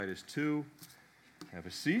Titus 2. Have a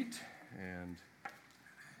seat, and if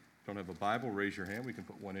you don't have a Bible, raise your hand. We can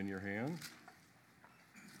put one in your hand.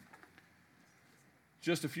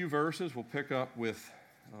 Just a few verses. We'll pick up with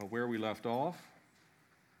where we left off.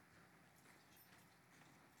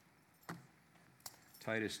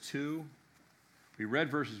 Titus 2. We read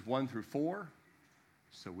verses 1 through 4,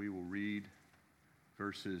 so we will read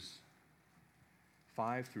verses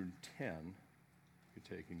 5 through 10. If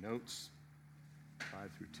you're taking notes,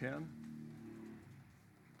 5 through 10.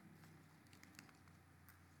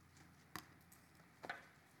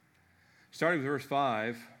 Starting with verse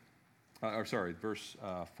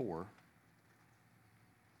 4.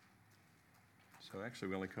 So actually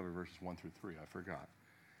we only covered verses 1 through 3, I forgot.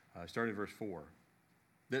 Starting at verse 4.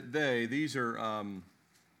 That these are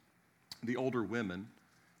the older women.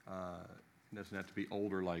 It doesn't have to be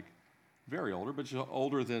older like very older, but just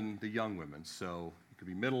older than the young women. So it could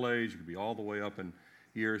be middle-aged, it could be all the way up in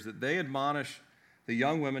years. That they admonish the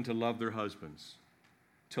young women to love their husbands,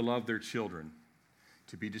 to love their children,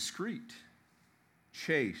 to be discreet,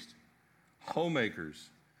 chaste, homemakers,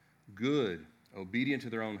 good, obedient to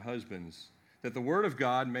their own husbands, that the word of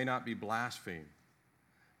God may not be blasphemed.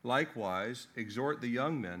 Likewise, exhort the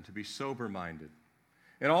young men to be sober-minded.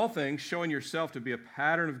 In all things, showing yourself to be a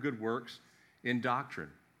pattern of good works in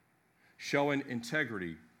doctrine, showing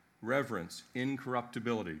integrity, reverence,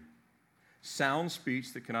 incorruptibility, sound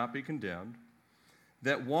speech that cannot be condemned,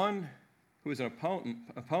 that one who is an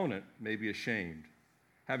opponent may be ashamed,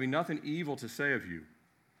 having nothing evil to say of you.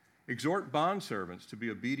 Exhort bondservants to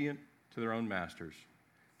be obedient to their own masters,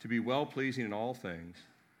 to be well-pleasing in all things,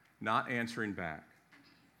 not answering back,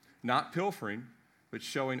 not pilfering, but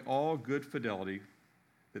showing all good fidelity,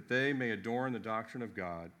 that they may adorn the doctrine of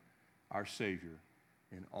God, our Savior,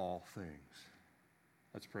 in all things.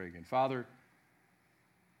 Let's pray again. Father,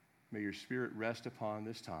 may your Spirit rest upon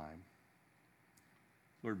this time.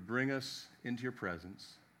 Lord, bring us into your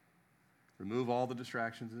presence. Remove all the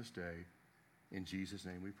distractions of this day. In Jesus'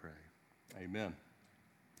 name we pray. Amen.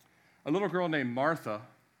 A little girl named Martha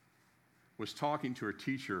was talking to her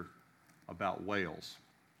teacher about whales.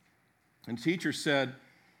 And the teacher said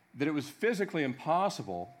that it was physically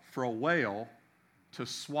impossible for a whale to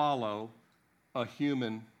swallow a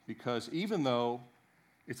human because even though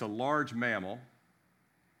it's a large mammal,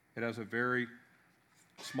 it has a very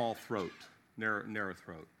small throat, narrow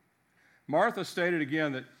throat. Martha stated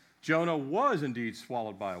again that Jonah was indeed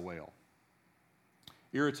swallowed by a whale.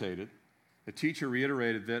 Irritated, the teacher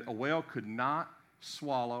reiterated that a whale could not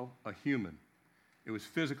swallow a human. It was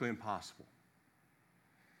physically impossible.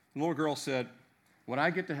 The little girl said, "When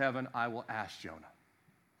I get to heaven, I will ask Jonah."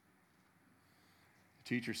 The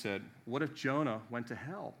teacher said, "What if Jonah went to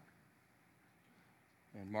hell?"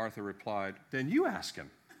 And Martha replied, "Then you ask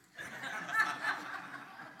him."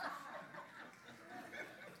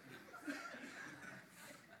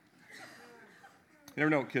 You never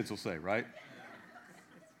know what kids will say, right?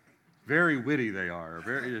 Very witty they are.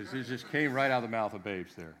 It just came right out of the mouth of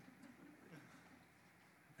babes there.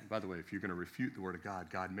 And by the way, if you're going to refute the Word of God,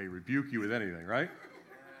 God may rebuke you with anything, right?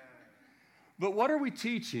 But what are we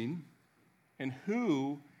teaching, and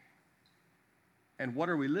who, and what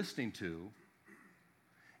are we listening to,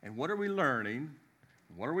 and what are we learning,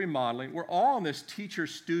 and what are we modeling? We're all in this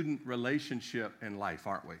teacher-student relationship in life,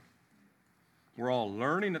 aren't we? We're all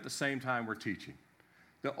learning at the same time we're teaching.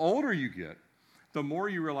 The older you get, the more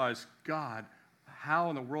you realize, God, how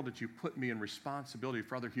in the world did you put me in responsibility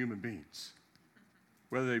for other human beings?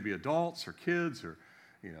 Whether they be adults or kids or,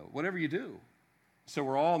 whatever you do. So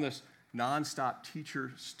we're all in this nonstop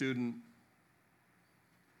teacher-student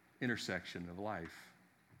intersection of life.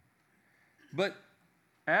 But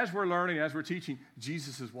as we're learning, as we're teaching,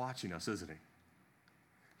 Jesus is watching us, isn't he?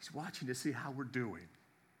 He's watching to see how we're doing,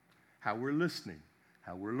 how we're listening,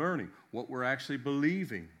 how we're learning, what we're actually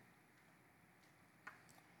believing.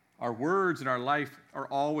 Our words and our life are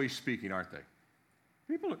always speaking, aren't they?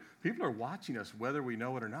 People are watching us whether we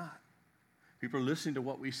know it or not. People are listening to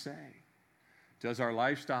what we say. Does our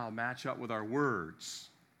lifestyle match up with our words?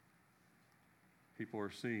 People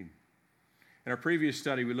are seeing. In our previous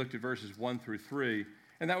study, we looked at verses 1 through 3,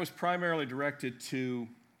 and that was primarily directed to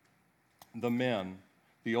the men,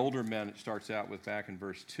 the older men it starts out with back in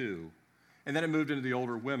verse 2. And then it moved into the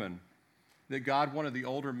older women, that God wanted the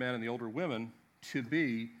older men and the older women to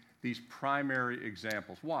be these primary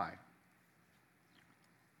examples. Why?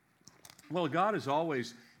 Well, God has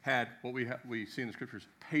always had what we see in the Scriptures,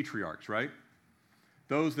 patriarchs, right?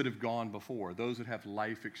 Those that have gone before, those that have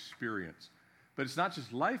life experience. But it's not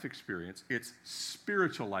just life experience, it's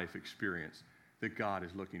spiritual life experience that God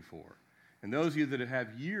is looking for. And those of you that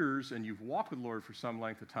have years and you've walked with the Lord for some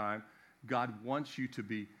length of time, God wants you to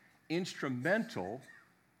be instrumental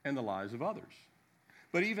in the lives of others.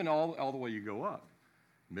 But even all the way you go up,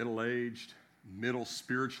 middle-aged, middle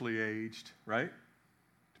spiritually aged, right?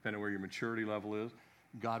 Depending on where your maturity level is,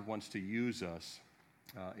 God wants to use us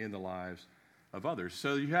in the lives of others.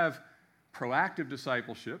 So you have proactive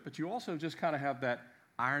discipleship, but you also just kind of have that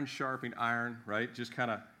iron sharpening iron, right? Just kind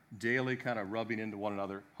of daily kind of rubbing into one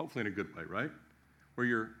another, hopefully in a good way, right? Where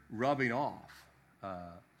you're rubbing off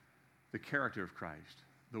the character of Christ,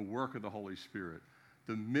 the work of the Holy Spirit,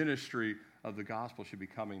 the ministry of the gospel should be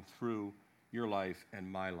coming through your life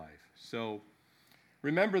and my life. So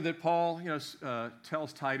remember that Paul,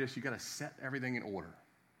 tells Titus, you got to set everything in order.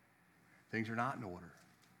 Things are not in order.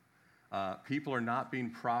 People are not being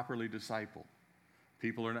properly discipled.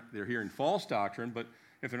 They're hearing false doctrine, but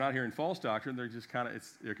if they're not hearing false doctrine, they're just kind of,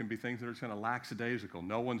 there can be things that are just kind of lackadaisical.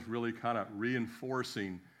 No one's really kind of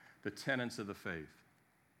reinforcing the tenets of the faith.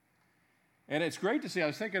 And it's great to see. I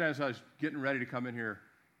was thinking as I was getting ready to come in here,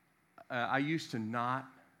 I used to not,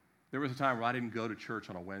 there was a time where I didn't go to church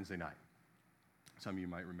on a Wednesday night. Some of you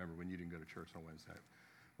might remember when you didn't go to church on a Wednesday night.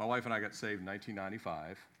 My wife and I got saved in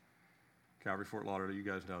 1995. Calvary Fort Lauderdale, you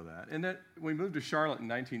guys know that. And then we moved to Charlotte in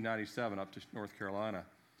 1997 up to North Carolina.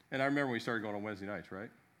 And I remember when we started going on Wednesday nights, right?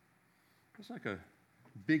 It was like a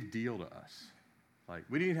big deal to us. Like,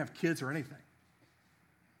 we didn't even have kids or anything.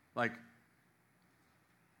 Like,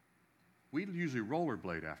 we'd usually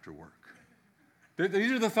rollerblade after work.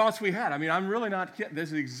 These are the thoughts we had. I mean, I'm really not kidding. This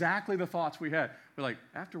is exactly the thoughts we had. We're like,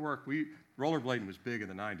 after work, rollerblading was big in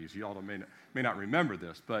the 90s. You all may not remember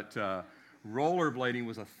this, but rollerblading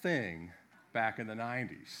was a thing back in the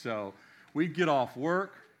 90s. So we'd get off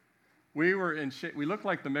work. We were in shape. We looked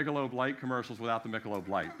like the Michelob Light commercials without the Michelob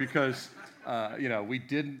Light because, at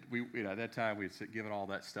that time we had given all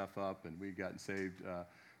that stuff up and we'd gotten saved.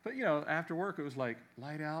 But after work, it was like,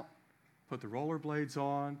 light out, put the rollerblades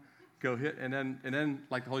on, go hit, and then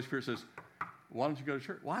like the Holy Spirit says, why don't you go to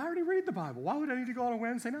church? Well, I already read the Bible. Why would I need to go on a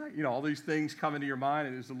Wednesday night? All these things come into your mind,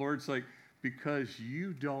 and as the Lord's like, because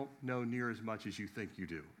you don't know near as much as you think you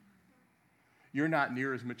do. You're not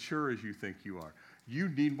near as mature as you think you are. You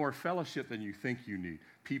need more fellowship than you think you need.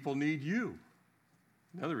 People need you.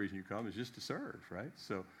 Another reason you come is just to serve, right?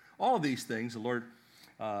 So all of these things, the Lord,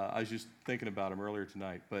 I was just thinking about them earlier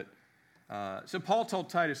tonight. But so Paul told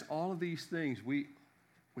Titus, all of these things, we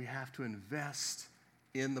have to invest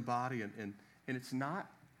in the body, and it's not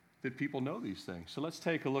that people know these things. So let's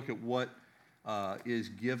take a look at what is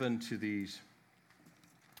given to these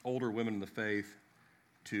older women in the faith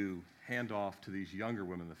to hand off to these younger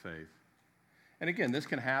women in the faith. And again, this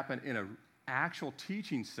can happen in an actual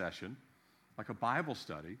teaching session, like a Bible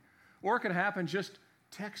study, or it can happen just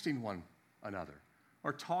texting one another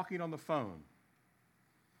or talking on the phone.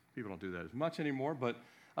 People don't do that as much anymore, but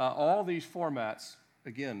all these formats,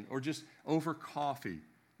 again, or just over coffee.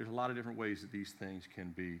 There's a lot of different ways that these things can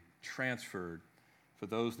be transferred for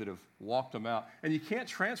those that have walked them out. And you can't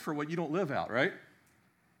transfer what you don't live out, right?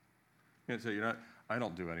 You can't say, I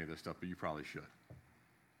don't do any of this stuff, but you probably should.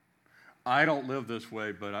 I don't live this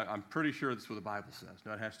way, but I'm pretty sure that's what the Bible says.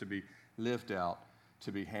 No, it has to be lived out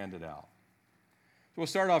to be handed out. So we'll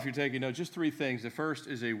start off, you're taking notes, just three things. The first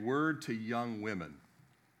is a word to young women.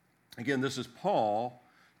 Again, this is Paul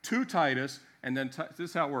to Titus, and then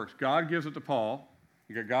this is how it works. God gives it to Paul.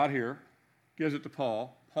 You got God here, gives it to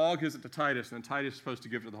Paul. Paul gives it to Titus, and then Titus is supposed to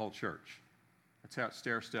give it to the whole church. That's how it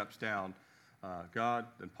stair steps down. God,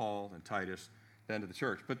 then Paul, then Titus, then to the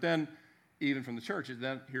church. But then, even from the church,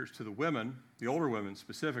 then here's to the women, the older women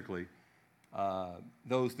specifically,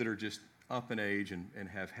 those that are just up in age and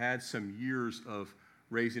have had some years of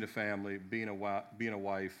raising a family, being a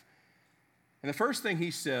wife. And the first thing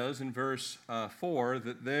he says in verse 4,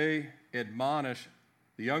 that they admonish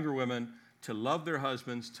the younger women to love their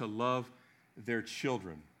husbands, to love their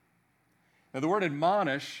children. Now, the word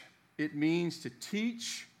admonish, it means to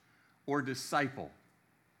teach or disciple.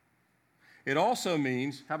 It also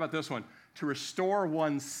means, how about this one? To restore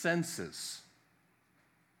one's senses.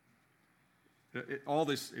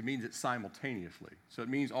 It means it simultaneously. So it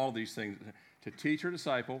means all these things, to teach or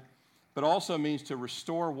disciple, but also means to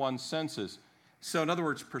restore one's senses. So in other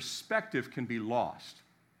words, perspective can be lost.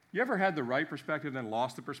 You ever had the right perspective and then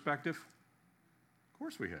lost the perspective? Of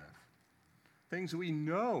course we have. Things we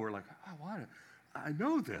know, we're like, I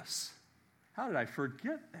know this. How did I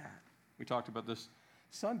forget that? We talked about this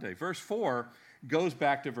Sunday. Verse 4 goes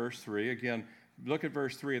back to verse 3. Again, look at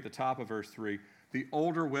verse 3 at the top of verse 3. The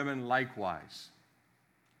older women likewise.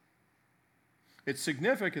 It's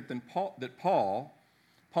significant that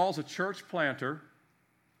Paul's a church planter.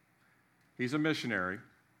 He's a missionary.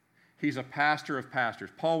 He's a pastor of pastors.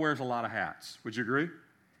 Paul wears a lot of hats. Would you agree?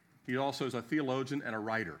 He also is a theologian and a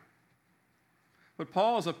writer. But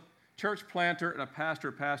Paul is a church planter and a pastor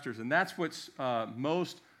of pastors, and that's what's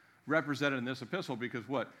most represented in this epistle, because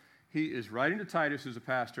what? He is writing to Titus, who's a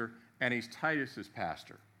pastor, and he's Titus's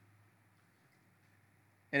pastor.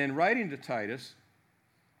 And in writing to Titus,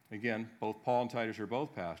 again, both Paul and Titus are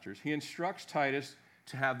both pastors, he instructs Titus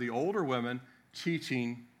to have the older women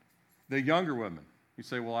teaching the younger women. You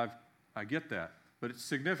say, well, I get that, but it's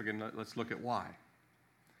significant. Let's look at why.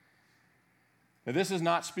 Now, this is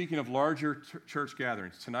not speaking of larger church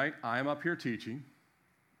gatherings. Tonight, I am up here teaching.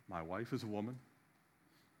 My wife is a woman.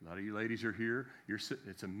 A lot of you ladies are here.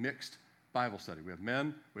 It's a mixed Bible study. We have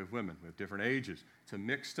men, we have women, we have different ages. It's a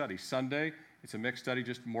mixed study. Sunday, it's a mixed study,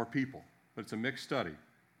 just more people, but it's a mixed study.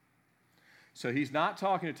 So he's not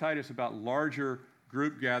talking to Titus about larger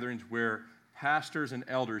group gatherings where pastors and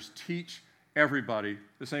elders teach everybody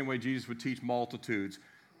the same way Jesus would teach multitudes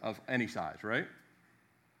of any size, right?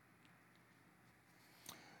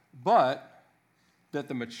 But that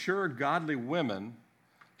the mature, godly women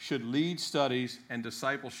should lead studies and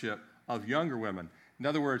discipleship of younger women. In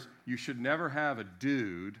other words, you should never have a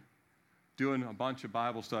dude doing a bunch of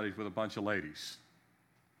Bible studies with a bunch of ladies,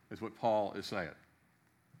 is what Paul is saying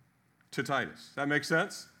to Titus. Does that make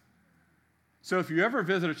sense? So if you ever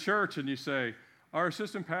visit a church and you say, our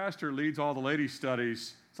assistant pastor leads all the ladies'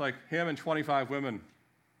 studies, it's like him and 25 women,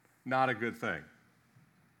 not a good thing.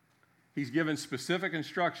 He's given specific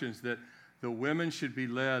instructions that the women should be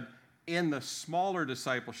led in the smaller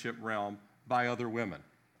discipleship realm by other women.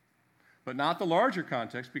 But not the larger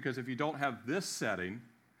context, because if you don't have this setting,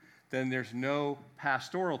 then there's no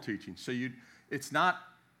pastoral teaching. So it's not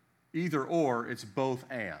either or, it's both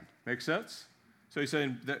and. Make sense? So he's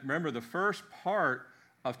saying that, remember, the first part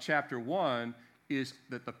of chapter 1 is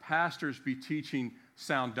that the pastors be teaching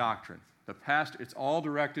sound doctrine. It's all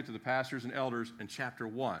directed to the pastors and elders in chapter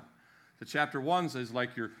 1. The chapter 1 is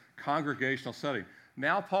like your congregational setting.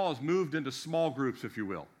 Now Paul has moved into small groups, if you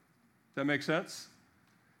will. Does that make sense?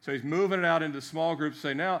 So he's moving it out into small groups.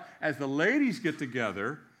 Say, now, as the ladies get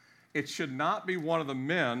together, it should not be one of the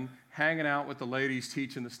men hanging out with the ladies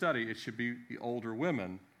teaching the study. It should be the older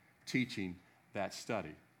women teaching that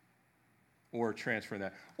study or transferring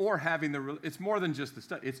that. Or having it's more than just the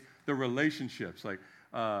study. It's the relationships. Like,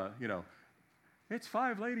 it's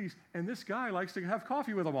 5 ladies, and this guy likes to have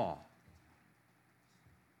coffee with them all.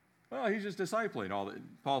 Well, he's just discipling all that.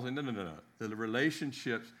 Paul's saying, no. The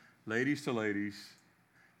relationships, ladies to ladies,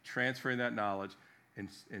 transferring that knowledge, and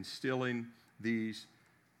instilling these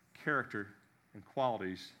character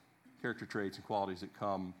traits and qualities that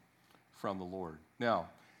come from the Lord. Now,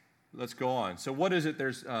 let's go on. So what is it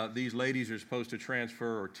these ladies are supposed to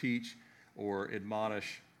transfer or teach or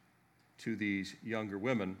admonish to these younger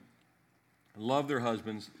women? Love their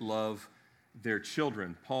husbands, love their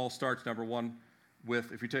children. Paul starts, number 1,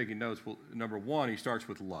 with, if you're taking notes, number 1, he starts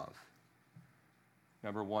with love.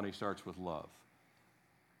 Number 1, he starts with love.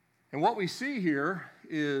 And what we see here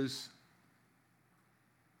is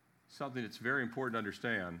something that's very important to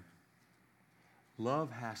understand.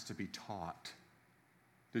 Love has to be taught.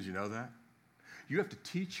 Did you know that? You have to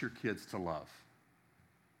teach your kids to love.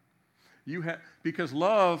 Because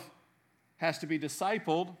love has to be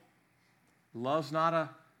discipled. Love's not a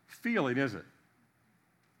feeling, is it?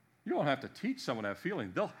 You don't have to teach someone to have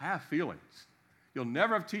feelings. They'll have feelings. You'll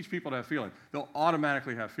never have to teach people to have feelings. They'll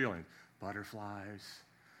automatically have feelings. Butterflies.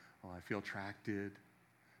 Oh, I feel attracted.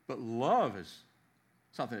 But love is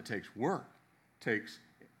something that takes work, takes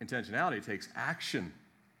intentionality, takes action,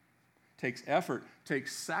 takes effort,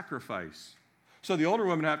 takes sacrifice. So the older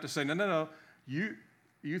women have to say, no. You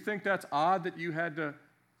think that's odd that you had to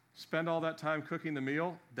spend all that time cooking the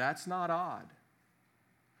meal? That's not odd.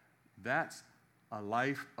 That's a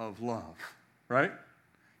life of love, right?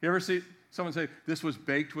 You ever see someone say, this was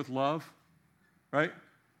baked with love, right?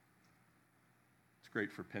 It's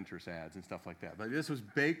great for Pinterest ads and stuff like that. But this was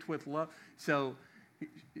baked with love. So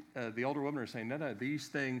the older women are saying, no, these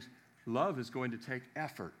things, love is going to take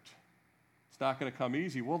effort. It's not going to come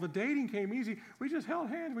easy. Well, the dating came easy. We just held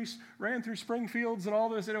hands. We ran through Springfields and all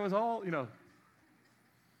this, and it was all,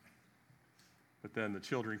 But then the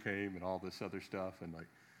children came and all this other stuff, and like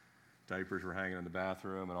diapers were hanging in the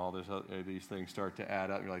bathroom, and all this these things start to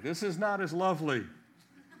add up. And you're like, this is not as lovely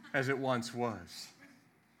as it once was.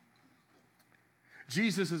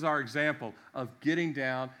 Jesus is our example of getting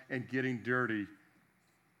down and getting dirty,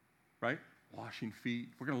 right? Washing feet.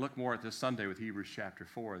 We're going to look more at this Sunday with Hebrews chapter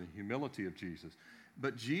 4 and the humility of Jesus.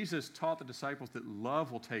 But Jesus taught the disciples that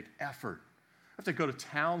love will take effort. have to go to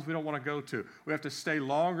towns we don't want to go to. We have to stay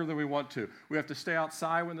longer than we want to. We have to stay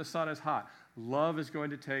outside when the sun is hot. Love is going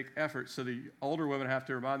to take effort. So the older women have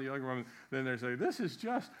to remind the younger women, then they say, this is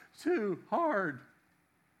just too hard,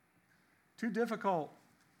 too difficult.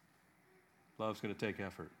 Love's going to take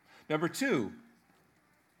effort. Number two,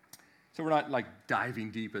 so we're not like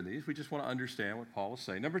diving deep in these. We just want to understand what Paul is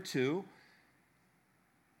saying. Number two,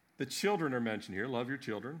 the children are mentioned here. Love your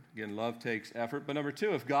children. Again, love takes effort. But number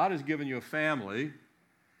two, if God has given you a family,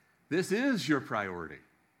 this is your priority.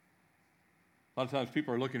 A lot of times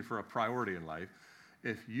people are looking for a priority in life.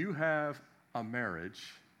 If you have a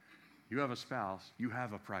marriage, you have a spouse, you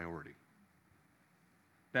have a priority.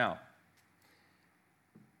 Now,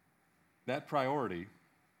 that priority,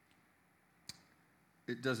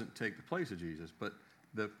 it doesn't take the place of Jesus, but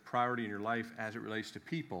the priority in your life as it relates to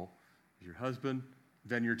people is your husband,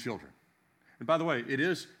 then your children. And by the way, it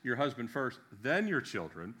is your husband first, then your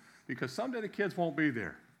children, because someday the kids won't be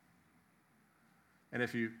there. And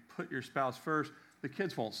if you put your spouse first, the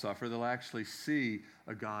kids won't suffer. They'll actually see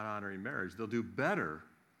a God-honoring marriage. They'll do better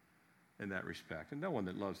in that respect. And no one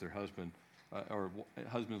that loves their husband, or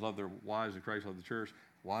husbands love their wives, and Christ love the church,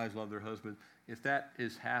 wives love their husbands. If that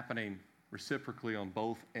is happening reciprocally on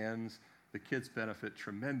both ends, the kids benefit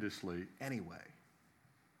tremendously anyway.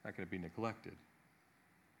 Not going to be neglected.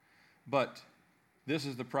 But this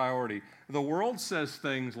is the priority. The world says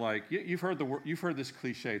things like, you've heard this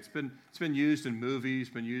cliche. It's been used in movies,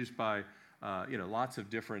 been used by lots of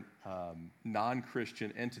different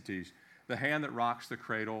non-Christian entities. The hand that rocks the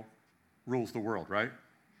cradle rules the world, right?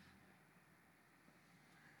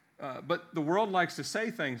 But the world likes to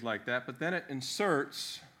say things like that, but then it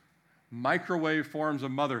inserts microwave forms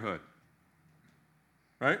of motherhood,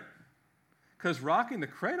 right? Because rocking the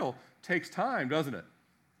cradle takes time, doesn't it?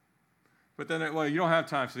 But then, you don't have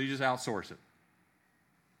time, so you just outsource it.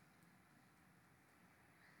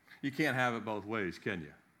 You can't have it both ways, can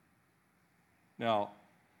you? Now,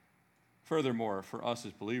 furthermore, for us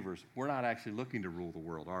as believers, we're not actually looking to rule the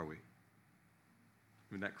world, are we? I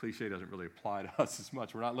mean, that cliche doesn't really apply to us as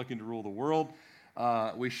much. We're not looking to rule the world.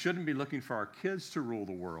 We shouldn't be looking for our kids to rule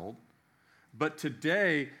the world. But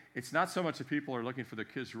today, it's not so much that people are looking for their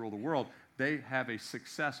kids to rule the world. They have a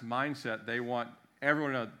success mindset. They want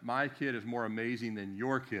everyone to know, my kid is more amazing than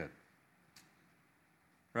your kid.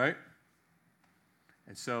 Right?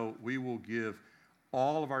 And so we will give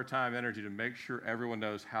all of our time and energy to make sure everyone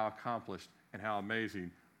knows how accomplished and how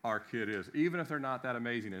amazing our kid is, even if they're not that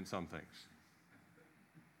amazing in some things.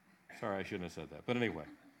 Sorry, I shouldn't have said that. But anyway.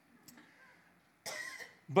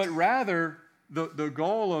 But rather, the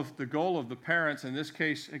goal of the parents, in this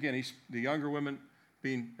case, again, the younger women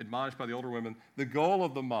being admonished by the older women, the goal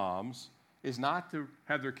of the moms is not to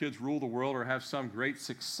have their kids rule the world or have some great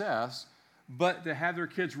success, but to have their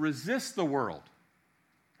kids resist the world.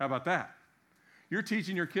 How about that? You're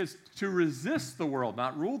teaching your kids to resist the world,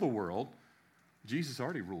 not rule the world. Jesus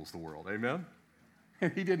already rules the world, amen?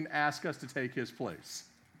 And he didn't ask us to take his place.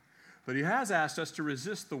 But he has asked us to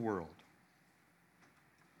resist the world.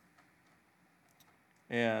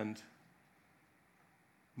 And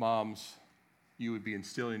moms, you would be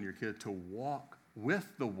instilling in your kid to walk with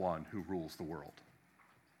the one who rules the world.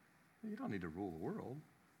 You don't need to rule the world,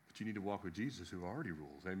 but you need to walk with Jesus who already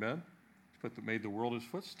rules. Amen? He made the world his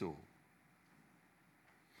footstool.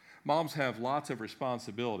 Moms have lots of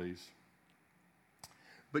responsibilities,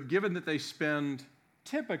 but given that they spend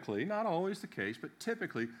typically, not always the case, but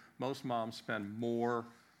typically most moms spend more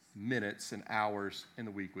minutes and hours in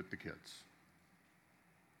the week with the kids.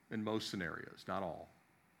 In most scenarios, not all.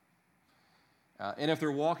 And if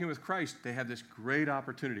they're walking with Christ, they have this great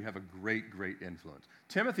opportunity to have a great, great influence.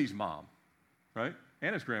 Timothy's mom, right,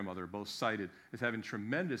 and his grandmother are both cited as having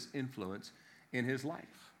tremendous influence in his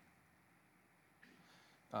life.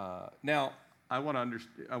 Now, I want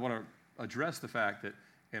to address the fact that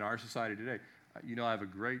in our society today, I have a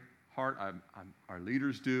great heart. Our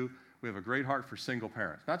leaders do. We have a great heart for single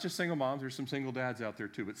parents. Not just single moms. There's some single dads out there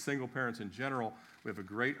too, but single parents in general, we have a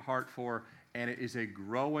great heart for, and it is a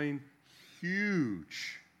growing,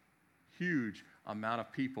 huge amount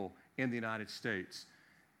of people in the United States.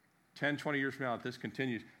 10, 20 years from now, if this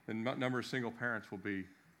continues, the number of single parents will be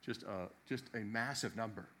just a massive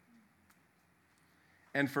number.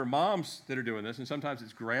 And for moms that are doing this, and sometimes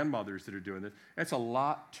it's grandmothers that are doing this, it's a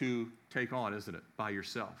lot to take on, isn't it, by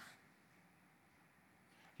yourself?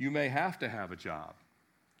 You may have to have a job.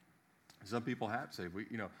 Some people have to say,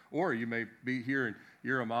 or you may be here and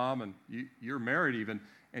you're a mom and you're married even,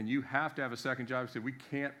 and you have to have a second job. You say, we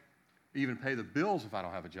can't even pay the bills if I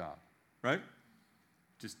don't have a job, right?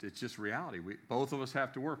 it's just reality. Both of us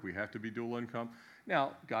have to work. We have to be dual income.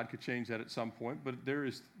 Now, God could change that at some point, but there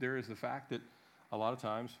is the fact that a lot of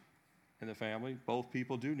times in the family, both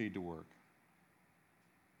people do need to work.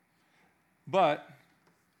 But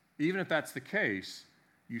even if that's the case,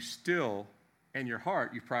 you still, in your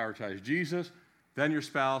heart, you prioritize Jesus, then your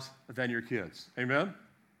spouse, then your kids. Amen?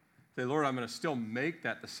 Say, Lord, I'm going to still make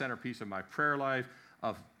that the centerpiece of my prayer life,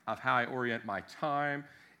 of how I orient my time.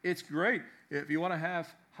 It's great. If you want to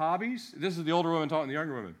have hobbies, this is the older women talking to the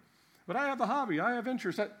younger women. But I have the hobby. I have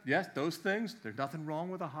interest. Yes, those things, there's nothing wrong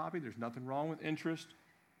with a hobby. There's nothing wrong with interest.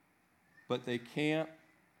 But they can't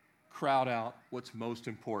crowd out what's most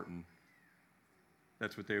important.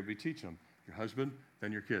 That's what they would be teaching them. Your husband,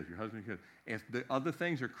 then your kids. Your husband, your kids. If the other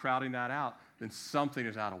things are crowding that out, then something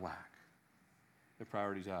is out of whack. The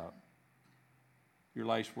priority's out. Your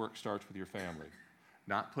life's work starts with your family.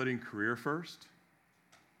 Not putting career first.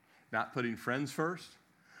 Not putting friends first.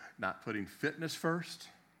 Not putting fitness first.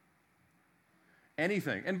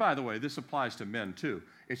 Anything. And by the way, this applies to men too.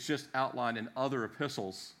 It's just outlined in other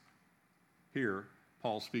epistles. Here,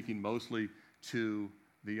 Paul's speaking mostly to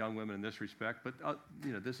the young women in this respect, but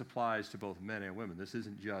this applies to both men and women. This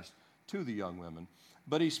isn't just to the young women.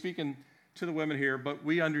 But he's speaking to the women here, but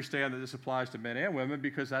we understand that this applies to men and women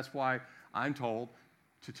because that's why I'm told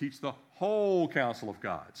to teach the whole counsel of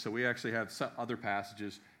God. So we actually have some other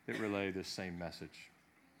passages that relay this same message.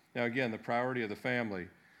 Now again, the priority of the family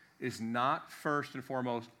is not first and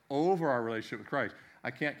foremost over our relationship with Christ.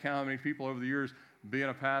 I can't count how many people over the years, being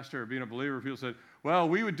a pastor or being a believer, people said, well,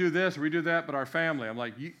 we would do this or we do that, but our family. I'm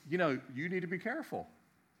like, you need to be careful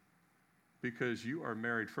because you are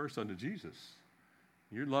married first unto Jesus.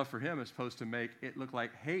 Your love for him is supposed to make it look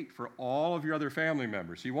like hate for all of your other family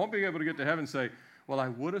members. You won't be able to get to heaven and say, well, I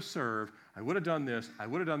would have served, I would have done this, I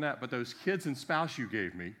would have done that, but those kids and spouse you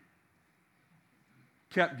gave me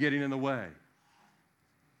kept getting in the way.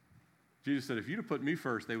 Jesus said, if you'd have put me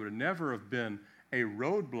first, they would have never have been a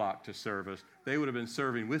roadblock to service. They would have been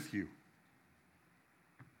serving with you.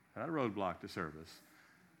 Not a roadblock to service.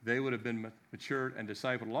 They would have been matured and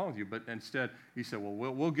discipled along with you. But instead, he said,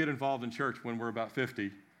 well, we'll get involved in church when we're about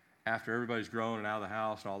 50, after everybody's grown and out of the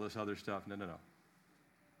house and all this other stuff. No.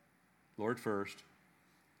 Lord first,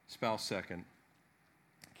 spouse second,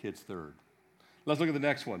 kids third. Let's look at the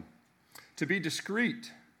next one. To be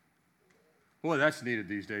discreet. Boy, that's needed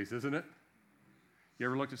these days, isn't it? You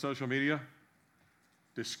ever looked at social media?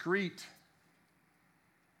 Discreet.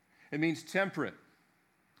 It means temperate,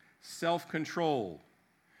 self-controlled,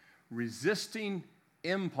 resisting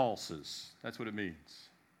impulses. That's what it means.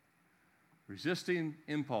 Resisting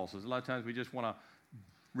impulses. A lot of times we just want to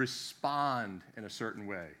respond in a certain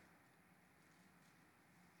way.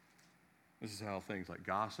 This is how things like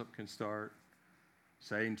gossip can start,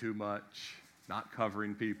 saying too much, not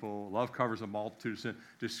covering people. Love covers a multitude of sin.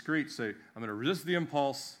 Discreet, say, I'm going to resist the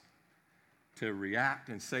impulse to react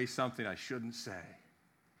and say something I shouldn't say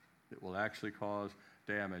that will actually cause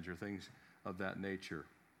damage or things of that nature.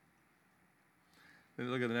 Then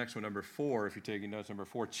look at the next one, number 4, if you're taking notes. Number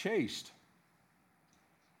 4, chaste.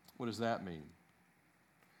 What does that mean?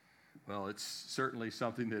 Well, it's certainly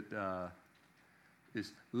something that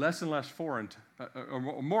is less and less foreign,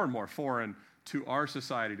 or more and more foreign to our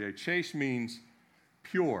society today. Chaste means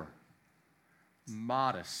pure,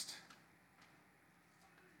 modest,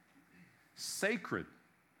 sacred.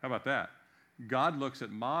 How about that? God looks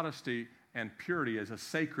at modesty and purity as a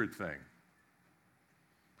sacred thing.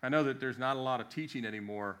 I know that there's not a lot of teaching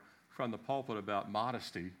anymore from the pulpit about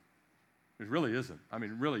modesty. There really isn't. I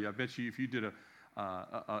mean, really, I bet you if you did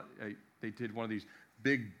they did one of these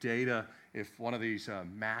big data, if one of these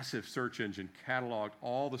massive search engine cataloged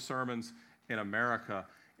all the sermons in America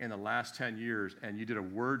in the last 10 years, and you did a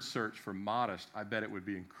word search for modest, I bet it would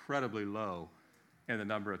be incredibly low in the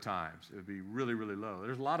number of times. It would be really, really low.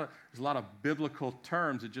 There's a lot of biblical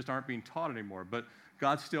terms that just aren't being taught anymore, but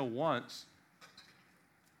God still wants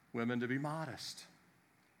women to be modest,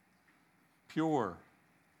 pure,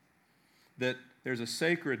 that there's a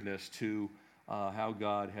sacredness to how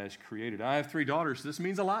God has created. I have 3 daughters. This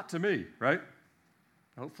means a lot to me, right?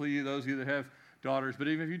 Hopefully those of you that have daughters, but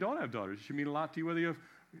even if you don't have daughters, it should mean a lot to you whether you have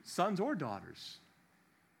sons or daughters.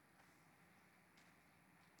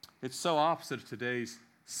 It's so opposite of today's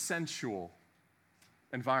sensual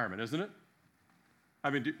environment, isn't it? I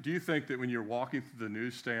mean, do you think that when you're walking through the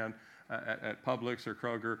newsstand at Publix or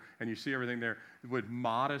Kroger and you see everything there, would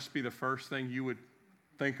modest be the first thing you would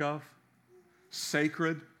think of?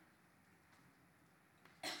 Sacred?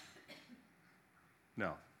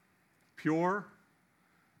 No. Pure?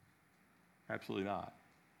 Absolutely not.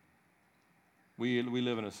 We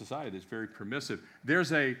live in a society that's very permissive.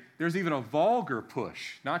 There's even a vulgar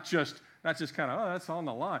push, not just kind of, oh, that's on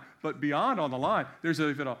the line, but beyond on the line, there's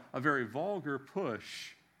even a very vulgar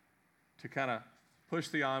push to kind of push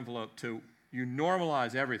the envelope to, you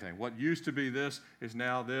normalize everything. What used to be this is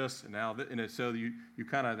now this, and now this, and so you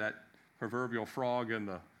kind of, that proverbial frog in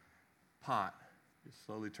the pot, you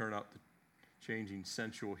slowly turn up the changing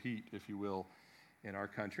sensual heat, if you will, in our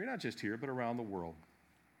country, not just here, but around the world.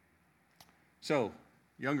 So,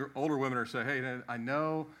 older women are saying, hey, I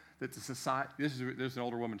know that the society, this is an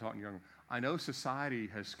older woman talking to younger women, I know society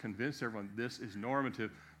has convinced everyone this is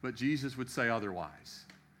normative, but Jesus would say otherwise.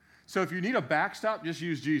 So if you need a backstop, just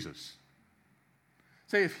use Jesus.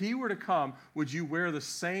 Say, if he were to come, would you wear the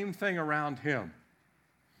same thing around him?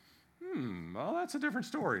 Well, that's a different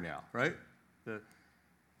story now, right?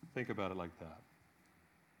 Think about it like that.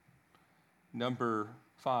 Number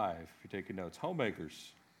 5, if you're taking notes,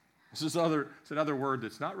 homemakers. This is another word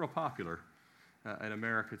that's not real popular in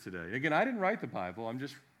America today. Again, I didn't write the Bible. I'm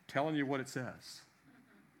just telling you what it says.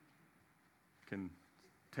 Can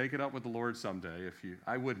take it up with the Lord someday if you,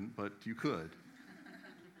 I wouldn't, but you could.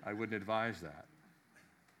 I wouldn't advise that.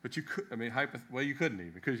 But you could, well, you couldn't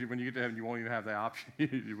even, because when you get to heaven, you won't even have the option.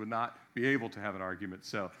 You would not be able to have an argument.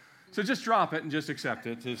 So just drop it and just accept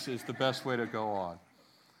it is the best way to go on.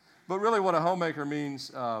 But really what a homemaker means,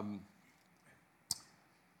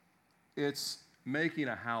 it's making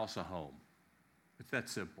a house a home. It's that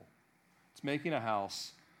simple. It's making a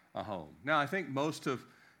house a home. Now, I think most of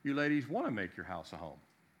you ladies want to make your house a home.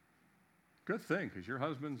 Good thing, because your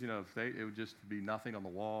husbands, it would just be nothing on the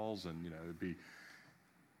walls, and, it would be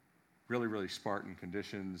really, really Spartan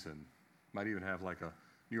conditions, and might even have like a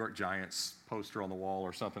New York Giants poster on the wall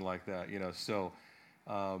or something like that,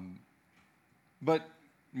 but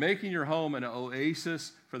making your home an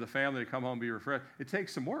oasis for the family to come home and be refreshed, it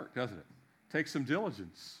takes some work, doesn't it? It takes some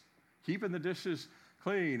diligence. Keeping the dishes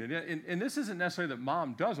clean. And this isn't necessarily that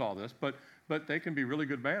mom does all this, but they can be really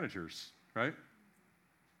good managers, right?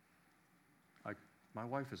 My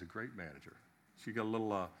wife is a great manager. She got a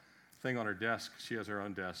little thing on her desk. She has her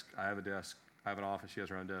own desk. I have a desk. I have an office. She has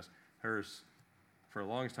her own desk. Hers, for the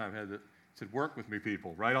longest time, said, work with me,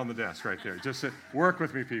 people, right on the desk right there. Just said, work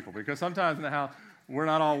with me, people, because sometimes in the house, we're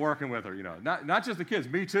not all working with her, Not just the kids,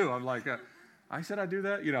 me too. I'm like, I said I do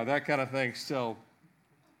that, that kind of thing. So,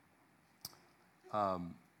 but,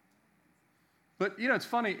 it's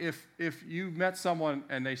funny, if you met someone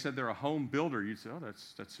and they said they're a home builder, you'd say, oh,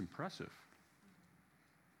 that's impressive.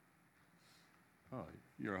 Oh,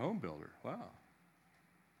 you're a home builder. Wow.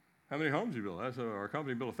 How many homes you built? Our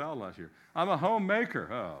company built 1,000 last year. I'm a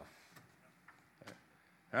homemaker. Oh,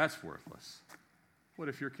 that's worthless. What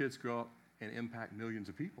if your kids grow up and impact millions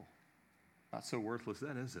of people? Not so worthless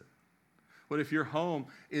then, is it? What if your home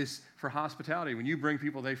is for hospitality? When you bring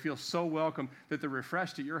people, they feel so welcome that they're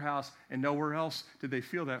refreshed at your house, and nowhere else did they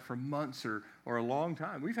feel that for months or a long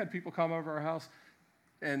time. We've had people come over our house,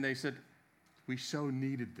 and they said, we so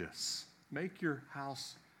needed this. Make your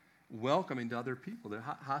house welcoming to other people. The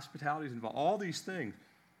hospitality is involved. All these things.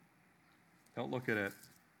 Don't look at it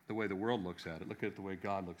the way the world looks at it. Look at it the way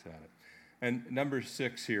God looks at it. And number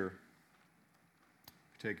 6 here,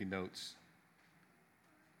 if you're taking notes.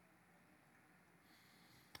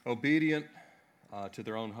 Obedient to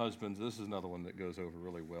their own husbands. This is another one that goes over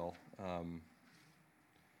really well.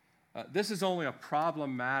 This is only a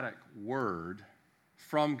problematic word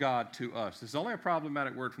from God to us. This is only a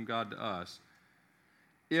problematic word from God to us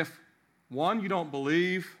if, one, you don't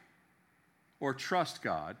believe or trust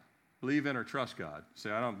God, believe in or trust God. Say,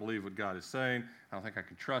 I don't believe what God is saying. I don't think I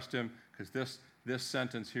can trust him because this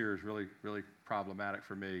sentence here is really, really problematic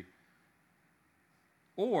for me.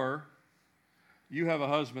 Or you have a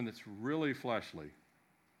husband that's really fleshly,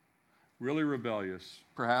 really rebellious,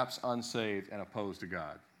 perhaps unsaved and opposed to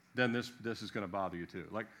God. Then this is going to bother you too.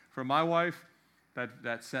 Like for my wife,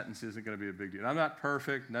 that sentence isn't going to be a big deal. I'm not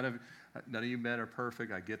perfect. None of you men are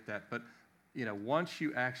perfect. I get that. But, once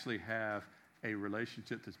you actually have a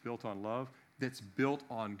relationship that's built on love, that's built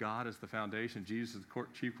on God as the foundation, Jesus is the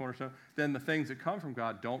chief cornerstone, then the things that come from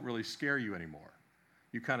God don't really scare you anymore.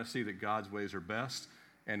 You kind of see that God's ways are best,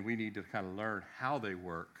 and we need to kind of learn how they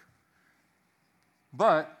work.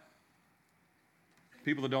 But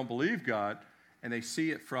people that don't believe God, and they see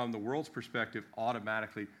it from the world's perspective,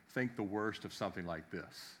 automatically think the worst of something like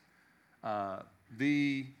this.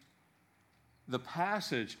 The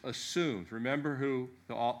passage assumes, remember who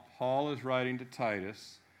Paul is writing to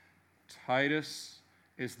Titus. Titus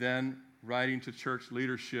is then writing to church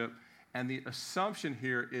leadership, and the assumption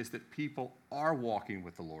here is that people are walking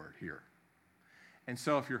with the Lord here. And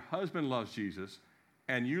so if your husband loves Jesus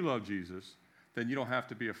and you love Jesus, then you don't have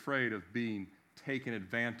to be afraid of being taken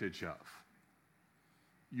advantage of.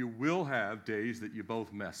 You will have days that you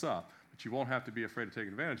both mess up, but you won't have to be afraid of taking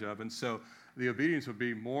advantage of. And so the obedience would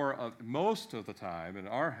be most of the time in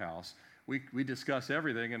our house, we discuss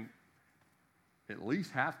everything, and at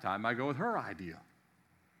least half time I go with her idea.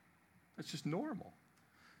 That's just normal.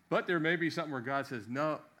 But there may be something where God says,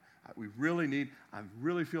 no, I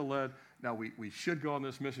really feel led. Now we should go on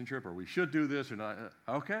this mission trip, or we should do this, or not.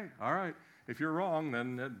 Okay, all right. If you're wrong,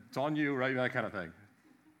 then it's on you, right? That kind of thing.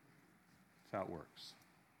 That's how it works.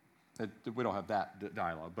 We don't have that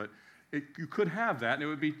dialogue, but you could have that, and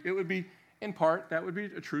it would be in part, that would be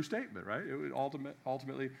a true statement, right? It would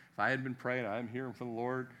ultimately, if I had been praying, I am hearing from the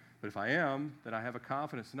Lord, but if I am, then I have a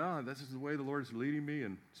confidence, no, this is the way the Lord is leading me,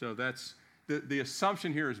 and so that's, the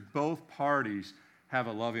assumption here is both parties have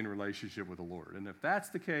a loving relationship with the Lord, and if that's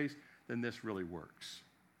the case, then this really works.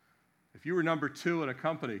 If you were number 2 in a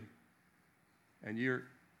company, and your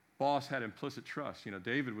boss had implicit trust,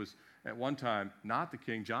 David was, at one time, not the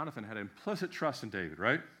king. Jonathan had implicit trust in David,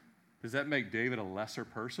 right? Does that make David a lesser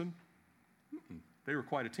person? They were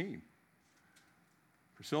quite a team.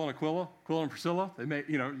 Priscilla and Aquila and Priscilla, they make,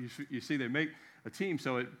 you see they make a team.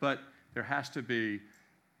 But there has to be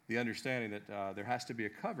the understanding that there has to be a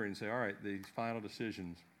covering and say, all right, these final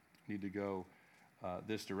decisions need to go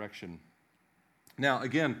this direction. Now,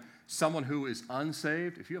 again, someone who is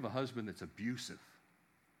unsaved, if you have a husband that's abusive,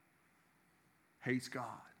 hates God,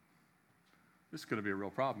 this is going to be a real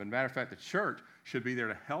problem. And matter of fact, the church should be there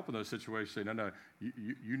to help in those situations. Say, no,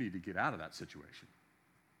 you need to get out of that situation.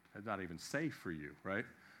 It's not even safe for you, right?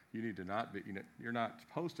 You need to not be, you're not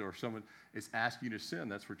supposed to, or if someone is asking you to sin,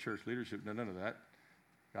 that's for church leadership. No, none of that.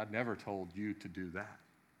 God never told you to do that.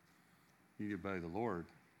 You need to obey the Lord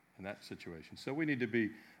in that situation. So we need to be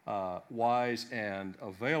wise and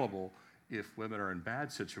available if women are in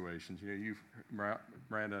bad situations.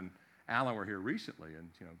 Miranda and Alan were here recently, and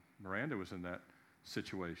Miranda was in that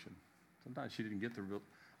situation. Sometimes she didn't get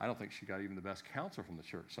I don't think she got even the best counsel from the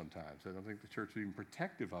church sometimes. I don't think the church was even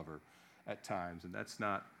protective of her at times, and that's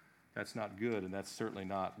not good, and that's certainly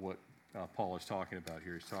not what Paul is talking about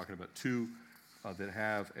here. He's talking about two that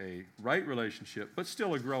have a right relationship, but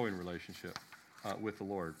still a growing relationship with the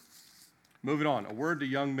Lord. Moving on, a word to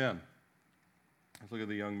young men. Let's look at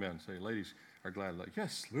the young men. Say, ladies are glad.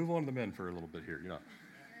 Yes, move on to the men for a little bit here.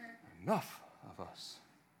 Enough of us.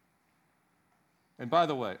 And by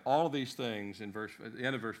the way, all of these things at the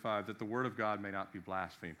end of verse 5, that the word of God may not be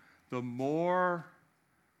blasphemed. The more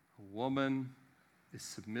a woman is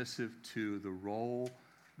submissive to the role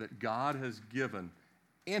that God has given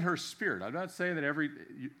in her spirit. I'm not saying that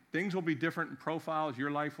things will be different in profiles.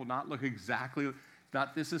 Your life will not look exactly,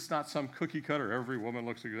 this is not some cookie cutter. Every woman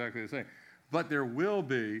looks exactly the same. But there will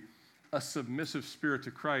be a submissive spirit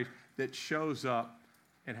to Christ that shows up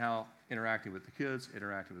in how interacting with the kids,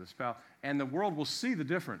 interacting with the spouse, and the world will see the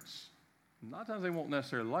difference. A lot of times they won't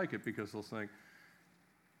necessarily like it because they'll think,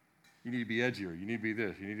 you need to be edgier, you need to be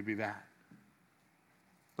this, you need to be that.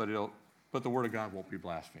 But the word of God won't be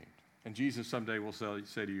blasphemed. And Jesus someday will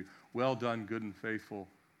say to you, well done, good and faithful.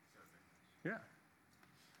 Yeah.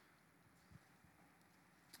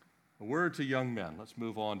 A word to young men. Let's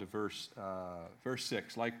move on to verse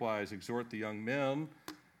 6. Likewise, exhort the young men.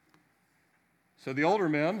 So the older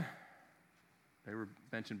men, they were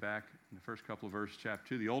mentioned back in the first couple of verses, chapter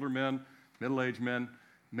 2. The older men, middle-aged men,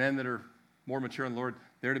 men that are more mature in the Lord,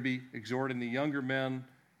 they're to be exhorting the younger men.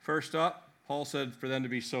 First up, Paul said for them to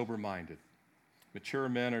be sober-minded. Mature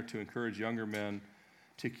men are to encourage younger men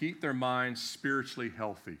to keep their minds spiritually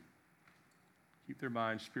healthy. Keep their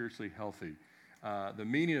minds spiritually healthy. The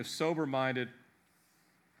meaning of sober-minded,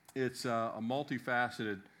 it's a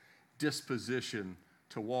multifaceted disposition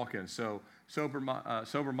to walk in. So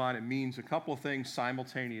sober-minded means a couple of things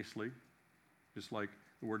simultaneously, just like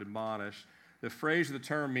the word admonish. The phrase of the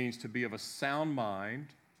term means to be of a sound mind,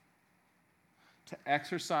 to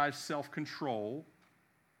exercise self-control.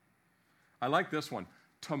 I like this one,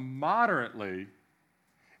 to moderately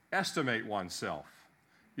estimate oneself.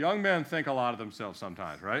 Young men think a lot of themselves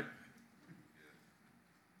sometimes, right?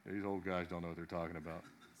 These old guys don't know what they're talking about.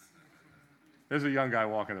 There's a young guy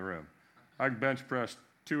walking the room. I can bench press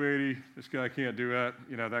 280. This guy can't do that,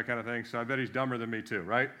 that kind of thing. So I bet he's dumber than me too,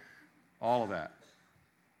 right? All of that.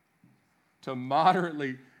 To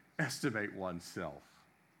moderately estimate oneself.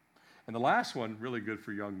 And the last one, really good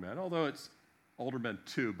for young men, although it's older men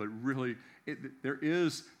too, but really there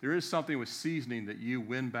is something with seasoning that you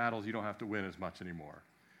win battles you don't have to win as much anymore.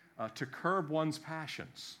 To curb one's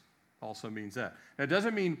passions also means that. Now, it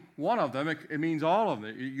doesn't mean one of them, it means all of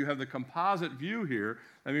them. You have the composite view here.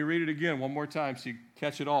 Let me read it again one more time so you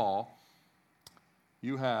catch it all.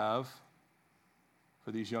 You have,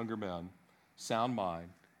 for these younger men, sound mind,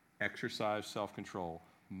 exercise self-control,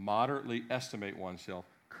 moderately estimate oneself,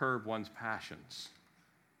 curb one's passions.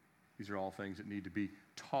 These are all things that need to be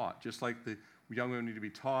taught, just like the young women need to be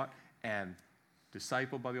taught and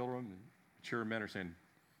discipled by the older women. Mature men are saying,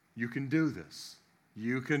 you can do this.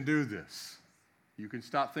 You can do this. You can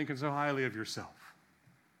stop thinking so highly of yourself.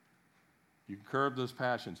 You can curb those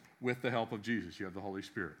passions with the help of Jesus. You have the Holy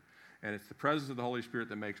Spirit. And it's the presence of the Holy Spirit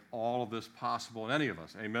that makes all of this possible in any of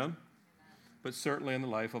us. Amen? But certainly in the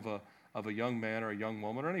life of a young man or a young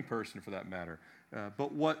woman or any person for that matter.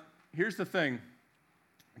 Here's the thing.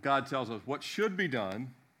 God tells us what should be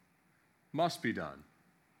done must be done.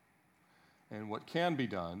 And what can be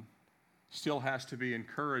done still has to be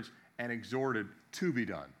encouraged and exhorted to be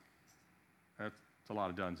done. That's a lot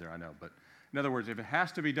of dones there, I know. But in other words, if it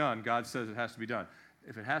has to be done, God says it has to be done.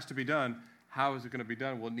 If it has to be done, how is it going to be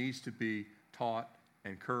done? Well, it needs to be taught,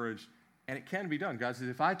 encouraged, and it can be done. God says,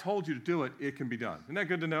 if I told you to do it, it can be done. Isn't that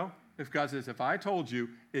good to know? If God says, if I told you,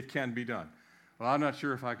 it can be done. Well, I'm not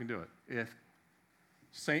sure if I can do it. If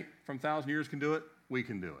Saint from 1,000 years can do it, we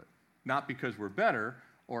can do it. Not because we're better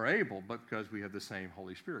or able, but because we have the same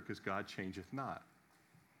Holy Spirit, because God changeth not.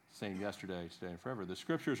 Same yesterday, today, and forever. The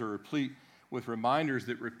Scriptures are replete with reminders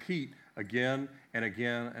that repeat again and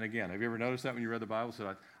again and again. Have you ever noticed that when you read the Bible?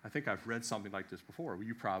 So I think I've read something like this before. Well,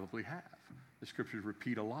 you probably have. The Scriptures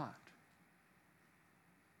repeat a lot.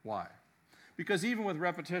 Why? Because even with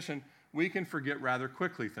repetition, we can forget rather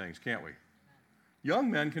quickly things, can't we?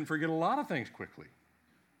 Young men can forget a lot of things quickly.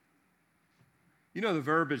 You know the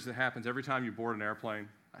verbiage that happens every time you board an airplane?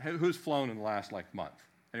 Who's flown in the last month?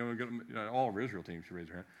 Anyone? All of our Israel teams should raise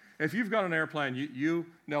their hand. If you've got an airplane, you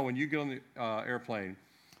know when you get on the airplane,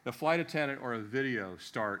 the flight attendant or a video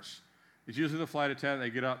starts. It's usually the flight attendant. They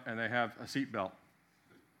get up and they have a seatbelt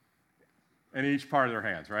in each part of their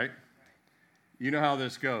hands, right? You know how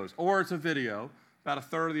this goes. Or it's a video. About a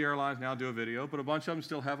third of the airlines now do a video, but a bunch of them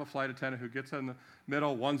still have a flight attendant who gets in the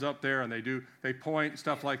middle. One's up there, and they point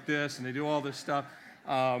stuff like this, and they do all this stuff.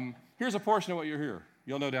 Here's a portion of what you hear.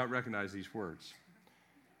 You'll no doubt recognize these words.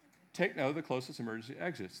 Take note of the closest emergency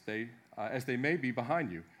exits, as they may be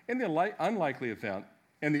behind you. In the unlikely event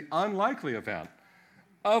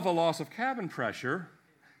of a loss of cabin pressure,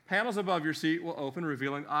 panels above your seat will open,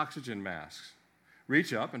 revealing oxygen masks.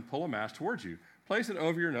 Reach up and pull a mask towards you. Place it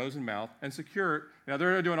over your nose and mouth and secure it. Now,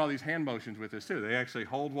 they're doing all these hand motions with this, too. They actually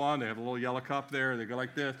hold one. They have a little yellow cup there. They go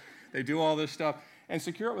like this. They do all this stuff. And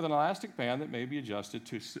secure it with an elastic band that may be adjusted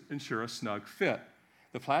to ensure a snug fit.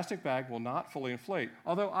 The plastic bag will not fully inflate,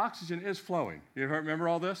 although oxygen is flowing. You remember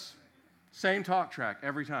all this? Same talk track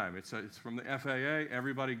every time. It's from the FAA.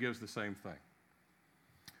 Everybody gives the same thing.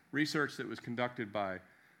 Research that was conducted by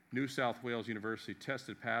New South Wales University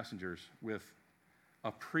tested passengers with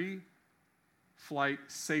a pre-flight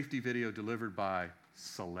safety video delivered by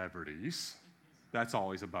celebrities. That's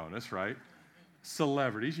always a bonus, right?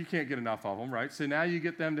 Celebrities, you can't get enough of them, right? So now you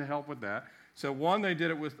get them to help with that. So one, they did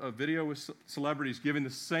it with a video with celebrities giving the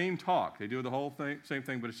same talk. They do the whole thing, same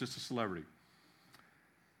thing, but it's just a celebrity.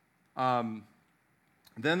 Then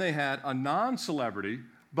they had a non-celebrity,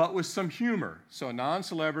 but with some humor. So a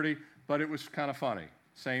non-celebrity, but it was kind of funny.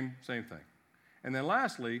 Same thing. And then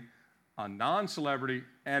lastly, a non-celebrity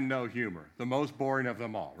and no humor. The most boring of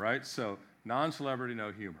them all, right? So non-celebrity,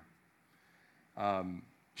 no humor.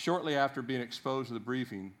 Shortly after being exposed to the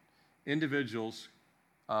briefing, individuals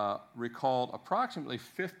recalled approximately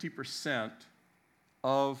 50%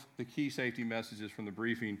 of the key safety messages from the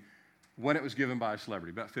briefing when it was given by a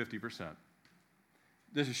celebrity, about 50%.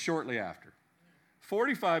 This is shortly after.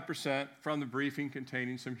 45% from the briefing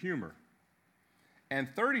containing some humor, and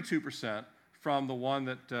 32% from the one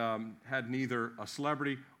that had neither a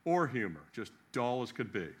celebrity or humor, just dull as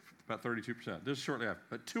could be, about 32%. This is shortly after.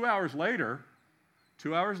 But 2 hours later,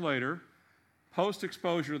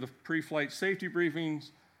 post-exposure to the pre-flight safety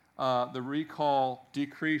briefings, the recall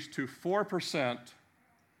decreased to 4%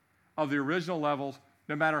 of the original levels,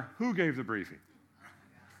 no matter who gave the briefing.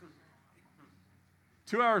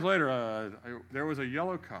 2 hours later, there was a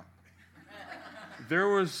yellow cup.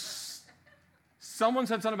 Someone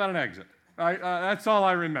said something about an exit. That's all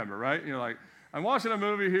I remember, right? I'm watching a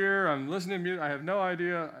movie here, I'm listening to music, I have no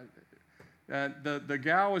idea. And the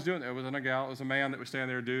gal was doing it. It wasn't a gal, it was a man that was standing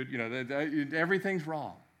there, dude. Everything's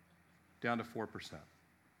wrong, down to 4%.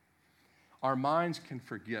 Our minds can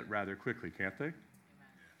forget rather quickly, can't they?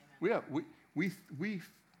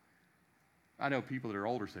 I know people that are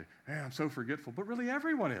older say, hey, I'm so forgetful, but really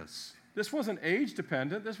everyone is. This wasn't age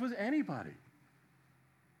dependent, this was anybody.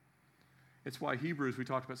 It's why Hebrews, we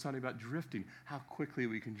talked about Sunday about drifting, how quickly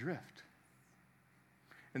we can drift.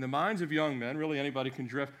 In the minds of young men, really anybody can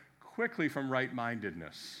drift quickly from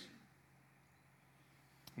right-mindedness.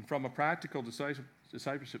 And from a practical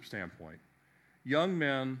discipleship standpoint, young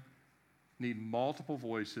men need multiple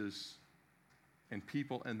voices and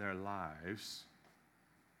people in their lives.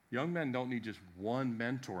 Young men don't need just one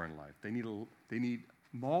mentor in life. They need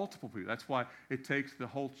multiple people. That's why it takes the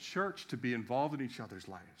whole church to be involved in each other's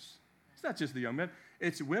lives. It's not just the young men.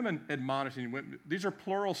 It's women admonishing women. These are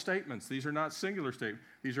plural statements. These are not singular statements.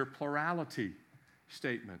 These are plurality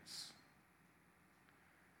statements.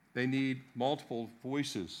 They need multiple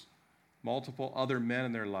voices, multiple other men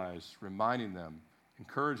in their lives, reminding them,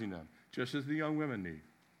 encouraging them, just as the young women need.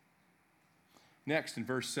 Next, in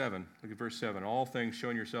verse 7, look at verse 7. All things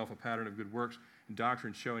showing yourself a pattern of good works, and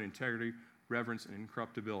doctrine showing integrity, reverence, and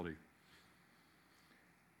incorruptibility.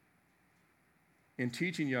 In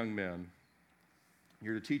teaching young men,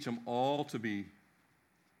 you're to teach them all to be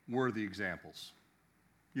worthy examples.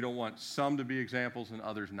 You don't want some to be examples and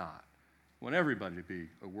others not. You want everybody to be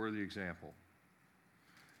a worthy example.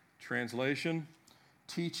 Translation,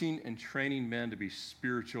 teaching and training men to be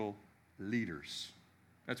spiritual leaders.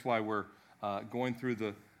 That's why we're going through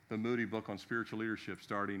the Moody book on spiritual leadership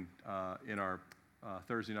starting in our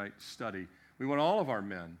Thursday night study. We want all of our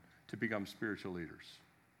men to become spiritual leaders.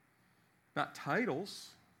 Not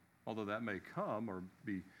titles, although that may come or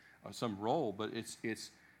be some role, but it's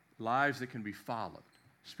lives that can be followed,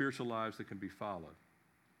 spiritual lives that can be followed.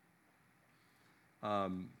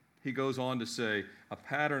 He goes on to say, a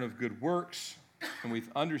pattern of good works, and we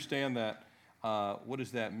understand that. What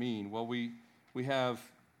does that mean? Well, we have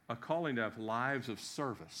a calling to have lives of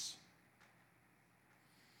service.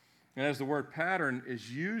 And as the word pattern is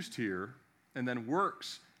used here, and then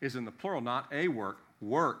works is in the plural, not a work,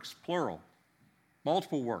 works, plural.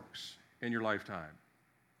 Multiple works in your lifetime.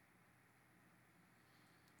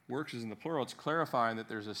 Works is in the plural. It's clarifying that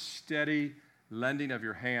there's a steady lending of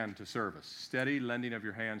your hand to service. Steady lending of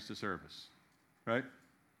your hands to service. Right?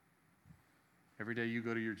 Every day you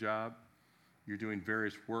go to your job, you're doing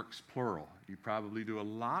various works, plural. You probably do a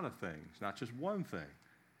lot of things, not just one thing.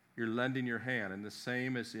 You're lending your hand, and the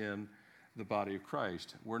same is in the body of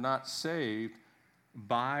Christ. We're not saved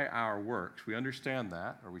by our works. We understand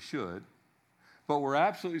that, or we should. But we're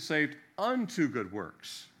absolutely saved unto good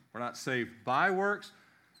works. We're not saved by works.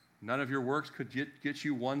 None of your works could get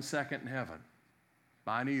you 1 second in heaven.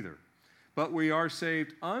 Mine either. But we are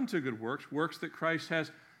saved unto good works, works that Christ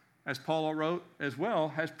has, as Paul wrote as well,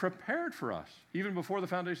 has prepared for us. Even before the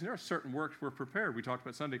foundation, there are certain works were prepared. We talked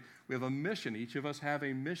about Sunday. We have a mission. Each of us have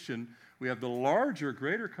a mission. We have the larger,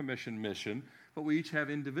 greater commission mission, but we each have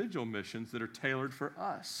individual missions that are tailored for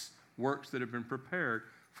us, works that have been prepared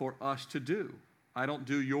for us to do. I don't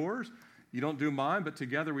do yours, you don't do mine, but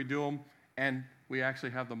together we do them, and we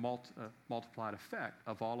actually have the multiplied effect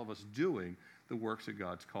of all of us doing the works that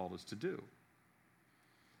God's called us to do.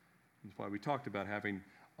 That's why we talked about having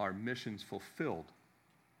our missions fulfilled.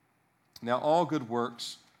 Now, all good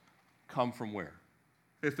works come from where?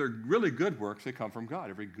 If they're really good works, they come from God.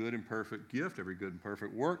 Every good and perfect gift, every good and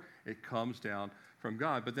perfect work, it comes down from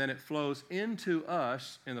God. But then it flows into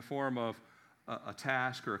us in the form of a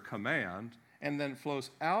task or a command, and then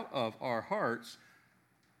flows out of our hearts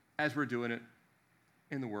as we're doing it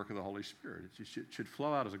in the work of the Holy Spirit. It should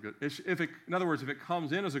flow out as a good, in other words, if it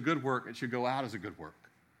comes in as a good work, it should go out as a good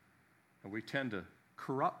work. And we tend to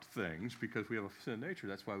corrupt things because we have a sin nature.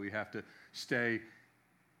 That's why we have to stay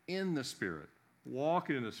in the Spirit,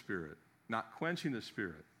 walking in the Spirit, not quenching the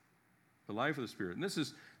Spirit, the life of the Spirit.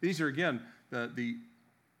 And these are again,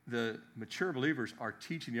 the mature believers are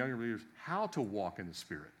teaching younger believers how to walk in the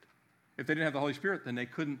Spirit. If they didn't have the Holy Spirit,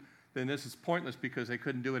 then this is pointless because they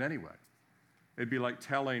couldn't do it anyway. It'd be like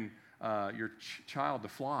telling your child to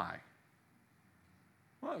fly.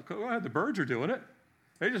 Well, go ahead, the birds are doing it.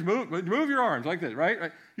 They just move your arms like this,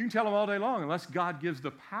 right? You can tell them all day long, unless God gives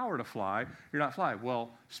the power to fly, you're not flying.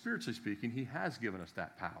 Well, spiritually speaking, He has given us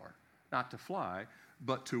that power, not to fly,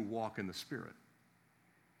 but to walk in the Spirit.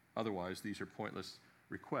 Otherwise, these are pointless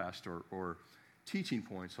requests or teaching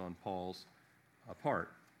points on Paul's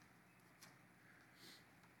part.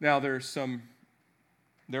 Now, there are some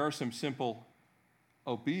simple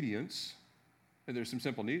obedience, and there's some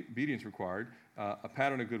simple obedience required. A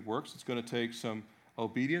pattern of good works, it's going to take some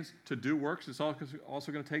obedience. To do works, it's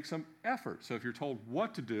also going to take some effort. So if you're told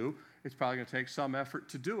what to do, it's probably going to take some effort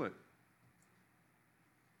to do it.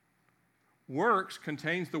 Works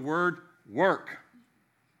contains the word work,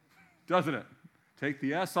 doesn't it? Take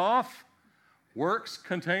the S off. Works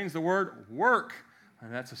contains the word work.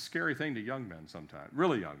 And that's a scary thing to young men sometimes,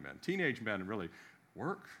 really young men. Teenage men really,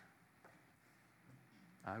 work?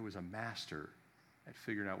 I was a master at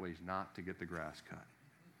figuring out ways not to get the grass cut.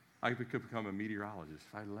 I could become a meteorologist.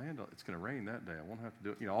 If I land on, it's going to rain that day. I won't have to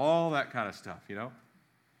do it. All that kind of stuff, You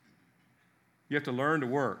have to learn to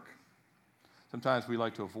work. Sometimes we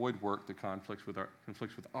like to avoid work that conflicts with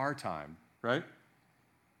our time, right?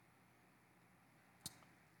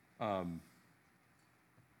 I'll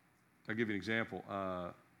give you an example.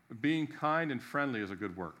 Being kind and friendly is a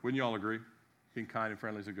good work. Wouldn't you all agree? Being kind and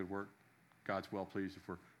friendly is a good work. God's well pleased if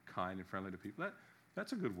we're kind and friendly to people.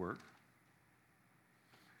 That's a good work.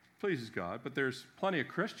 Pleases God, but there's plenty of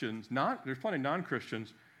Christians, there's plenty of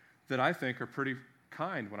non-Christians that I think are pretty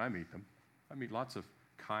kind when I meet them. I meet lots of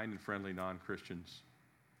kind and friendly non-Christians.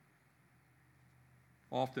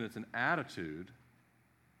 Often it's an attitude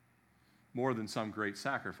more than some great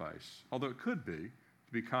sacrifice. Although it could be,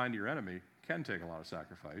 to be kind to your enemy can take a lot of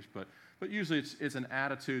sacrifice, but usually it's an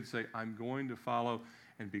attitude to say, I'm going to follow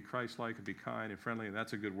and be Christ-like and be kind and friendly, and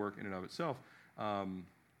that's a good work in and of itself.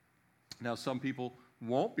 Now, some people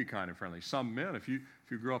won't be kind and friendly. Some men, if you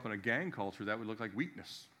grew up in a gang culture, that would look like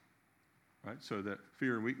weakness, right? So that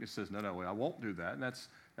fear and weakness says, no, I won't do that, and that's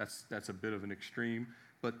a bit of an extreme,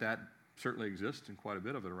 but that certainly exists in quite a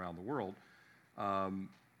bit of it around the world.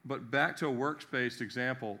 But back to a works-based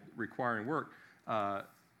example requiring work,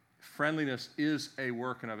 friendliness is a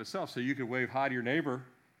work in of itself. So you could wave hi to your neighbor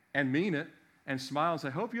and mean it and smile and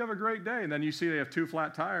say, hope you have a great day, and then you see they have 2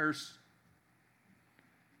 flat tires,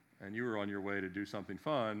 and you were on your way to do something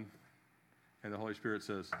fun, and the Holy Spirit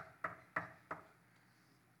says,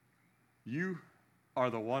 you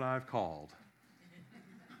are the one I've called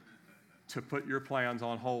to put your plans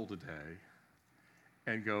on hold today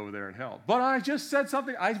and go over there and help. But I just said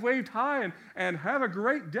something, I waved hi and have a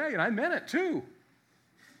great day, and I meant it too.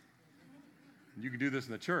 You can do this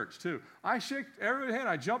in the church too. I shook everybody's hand,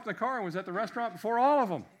 I jumped in the car and was at the restaurant before all of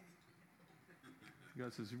them.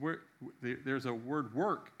 God says, there's a word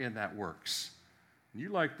work in that works. And you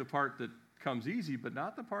like the part that comes easy, but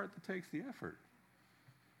not the part that takes the effort.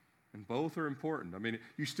 And both are important. I mean,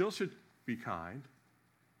 you still should be kind,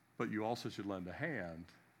 but you also should lend a hand.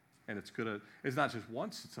 And it's not just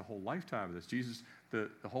once, it's a whole lifetime of this. Jesus, the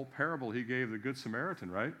whole parable he gave the Good Samaritan,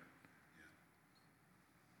 right?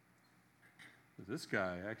 This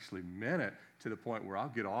guy actually meant it to the point where I'll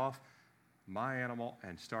get off my animal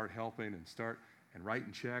and start helping and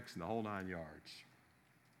writing checks and the whole 9 yards.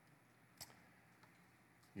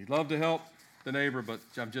 You'd love to help the neighbor, but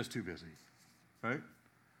I'm just too busy, right?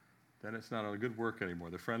 Then it's not a good work anymore.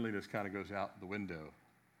 The friendliness kind of goes out the window.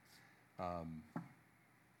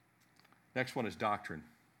 Next one is doctrine.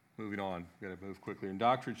 Moving on, we've got to move quickly. And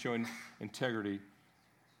doctrine showing integrity,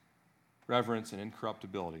 reverence, and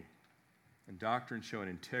incorruptibility. And doctrine showing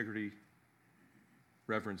integrity,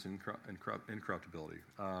 reverence, and incorruptibility.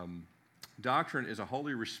 Doctrine is a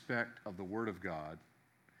holy respect of the Word of God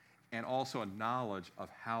and also a knowledge of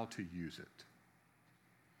how to use it.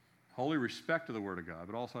 Holy respect of the Word of God,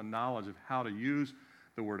 but also a knowledge of how to use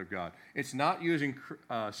the Word of God. It's not using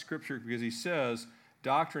Scripture because he says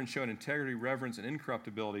doctrine showing integrity, reverence, and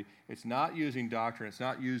incorruptibility. It's not using doctrine. It's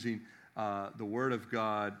not using the Word of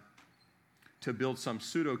God to build some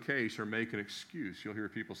pseudo case or make an excuse. You'll hear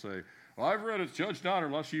people say, well, I've read it's judge not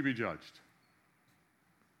unless ye be judged.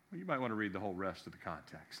 Well, you might want to read the whole rest of the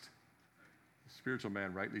context. The spiritual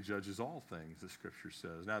man rightly judges all things, the Scripture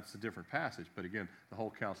says. Now, it's a different passage, but again, the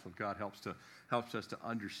whole counsel of God helps us to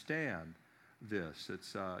understand this.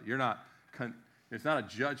 It's not a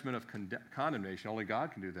judgment of condemnation. Only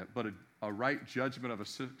God can do that. But a right judgment of a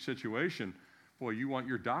situation, boy, you want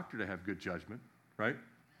your doctor to have good judgment, right?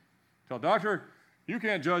 Tell doctor, you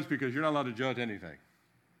can't judge because you're not allowed to judge anything.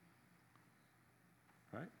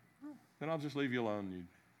 Right? Well, then I'll just leave you alone,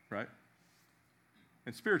 right?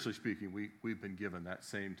 And spiritually speaking, we've been given that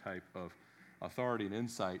same type of authority and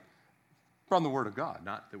insight from the Word of God.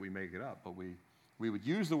 Not that we make it up, but we would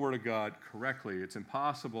use the Word of God correctly. It's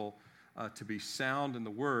impossible to be sound in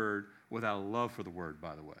the Word without a love for the Word,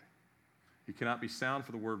 by the way. You cannot be sound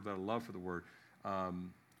for the Word without a love for the Word.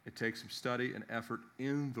 It takes some study and effort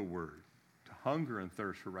in the Word. To hunger and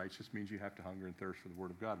thirst for righteousness means you have to hunger and thirst for the Word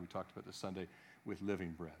of God. We talked about this Sunday with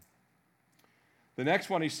living bread. The next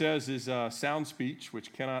one he says is sound speech,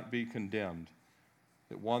 which cannot be condemned.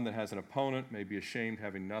 That one that has an opponent may be ashamed,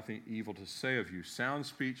 having nothing evil to say of you. Sound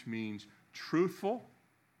speech means truthful,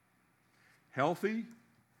 healthy,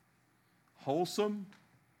 wholesome.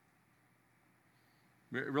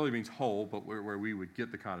 It really means whole, but where we would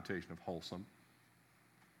get the connotation of wholesome.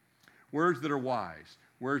 Words that are wise,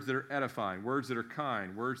 words that are edifying, words that are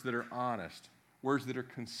kind, words that are honest, words that are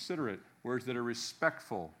considerate, words that are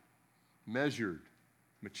respectful, measured,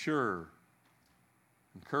 mature,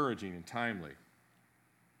 encouraging, and timely.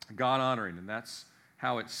 God-honoring, and that's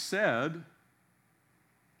how it's said,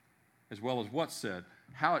 as well as what's said.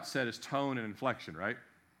 How it's said is tone and inflection, right?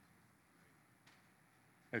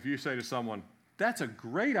 If you say to someone, that's a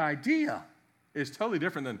great idea, it's totally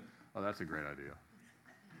different than, oh, that's a great idea.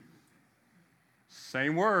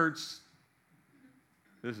 Same words.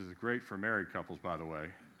 This is great for married couples, by the way.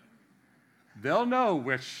 They'll know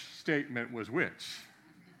which statement was which.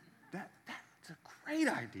 That's a great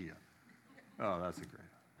idea. Oh, that's a great idea.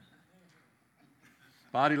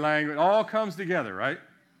 Body language, all comes together, right?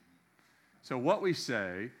 So what we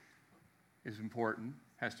say is important,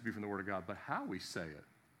 has to be from the Word of God, but how we say it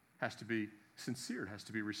has to be sincere, it has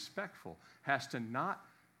to be respectful, has to not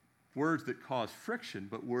words that cause friction,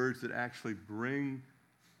 but words that actually bring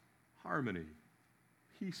harmony,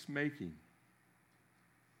 peacemaking.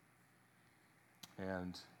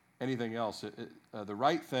 And anything else, the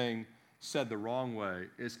right thing said the wrong way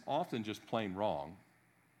is often just plain wrong,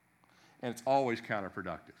 and it's always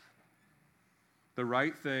counterproductive. The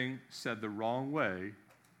right thing said the wrong way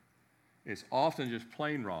is often just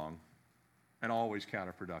plain wrong and always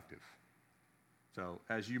counterproductive. So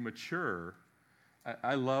as you mature,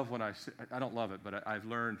 I love when I don't love it, but I've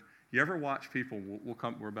learned, you ever watch people,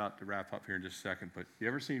 we're about to wrap up here in just a second, but you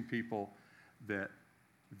ever seen people that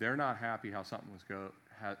they're not happy how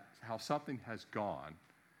something has gone,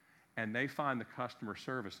 and they find the customer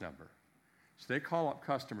service number. So they call up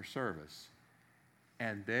customer service,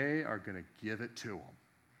 and they are going to give it to them.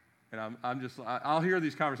 And I'll hear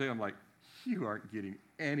these conversations, I'm like, you aren't getting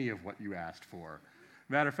any of what you asked for.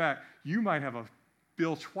 Matter of fact, you might have a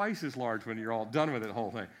bill twice as large when you're all done with it, the whole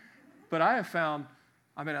thing. But I have found,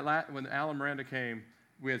 when Alan Miranda came,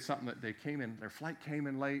 we had something that their flight came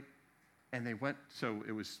in late, and they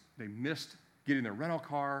missed getting their rental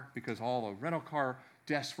car because all the rental car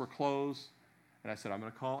desks were closed. And I said, I'm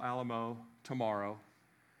going to call Alamo tomorrow.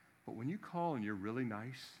 But when you call and you're really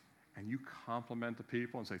nice and you compliment the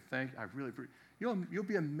people and say, thank you, I really appreciate it, you'll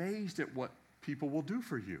be amazed at what people will do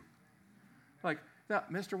for you. Like, now,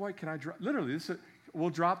 Mr. White, can I drop? Literally, we'll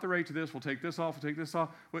drop the rate to this, we'll take this off, we'll take this off.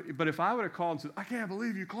 But if I would have called and said, I can't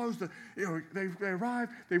believe you closed they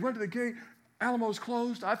arrived, they went to the gate, Alamo's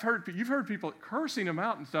closed. You've heard people cursing them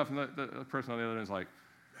out and stuff, and the person on the other end is like,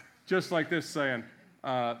 just like this saying,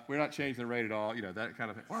 we're not changing the rate at all, that kind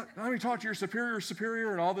of thing. What? Let me talk to your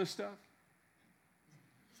superior, and all this stuff.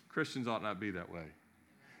 Christians ought not be that way.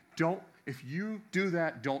 If you do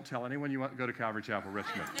that, don't tell anyone you want to go to Calvary Chapel,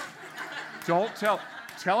 Richmond. Don't tell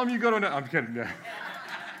them you go to I'm kidding. No.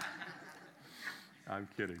 I'm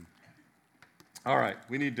kidding. All right,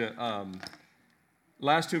 we need to,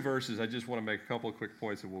 last two verses, I just want to make a couple of quick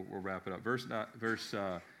points and we'll wrap it up.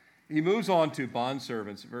 He moves on to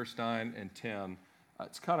bondservants, verse 9 and 10.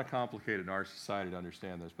 It's kind of complicated in our society to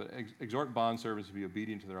understand this, but exhort bondservants to be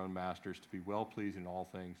obedient to their own masters, to be well-pleased in all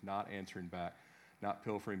things, not answering back, not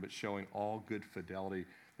pilfering, but showing all good fidelity.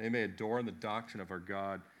 They may adorn the doctrine of our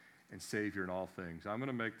God and Savior in all things. I'm going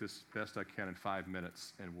to make this best I can in 5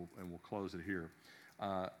 minutes, and we'll close it here.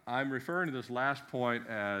 I'm referring to this last point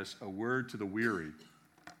as a word to the weary,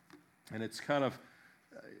 and it's kind of,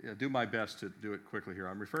 do my best to do it quickly here.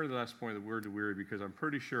 I'm referring to the last point of the word to weary because I'm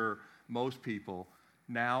pretty sure most people,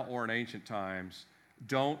 now or in ancient times,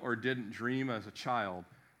 don't or didn't dream as a child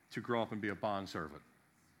to grow up and be a bondservant,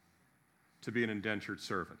 to be an indentured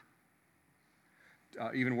servant.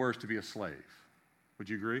 Even worse, to be a slave. Would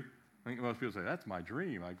you agree? I think most people say, that's my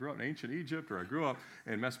dream. I grew up in ancient Egypt, or I grew up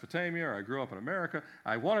in Mesopotamia, or I grew up in America.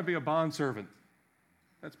 I want to be a bondservant.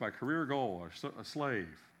 That's my career goal, or a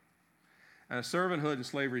slave. And servanthood and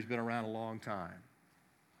slavery has been around a long time.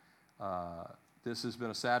 This has been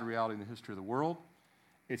a sad reality in the history of the world.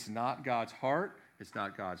 It's not God's heart. It's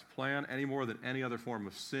not God's plan any more than any other form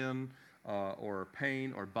of sin or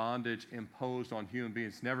pain or bondage imposed on human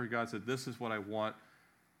beings. Never God said, this is what I want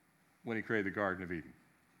when he created the Garden of Eden.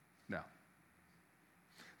 No.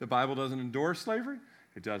 The Bible doesn't endorse slavery.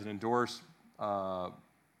 It doesn't endorse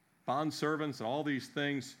bondservants and all these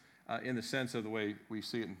things in the sense of the way we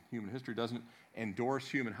see it in human history. It doesn't endorse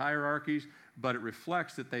human hierarchies, but it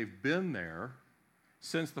reflects that they've been there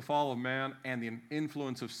since the fall of man and the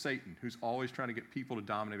influence of Satan, who's always trying to get people to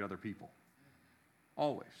dominate other people.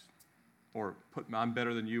 Always. Or I'm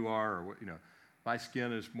better than you are, or my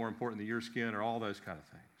skin is more important than your skin, or all those kind of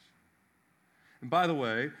things. And by the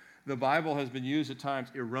way, the Bible has been used at times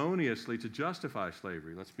erroneously to justify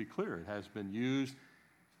slavery. Let's be clear. It has been used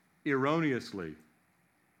erroneously.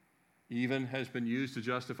 Even has been used to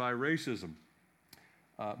justify racism.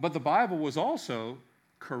 But the Bible was also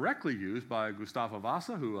correctly used by Gustav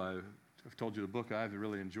Vasa, who I've told you the book I've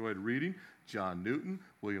really enjoyed reading, John Newton,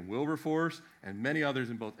 William Wilberforce, and many others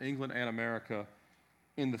in both England and America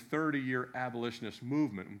in the 30-year abolitionist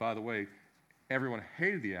movement. And by the way, everyone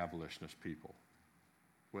hated the abolitionist people,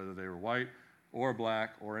 whether they were white or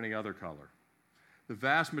black or any other color. The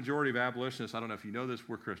vast majority of abolitionists, I don't know if you know this,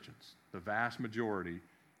 were Christians. The vast majority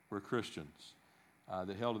were Christians.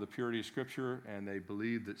 They held to the purity of Scripture, and they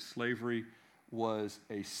believed that slavery was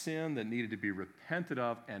a sin that needed to be repented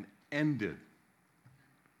of and ended.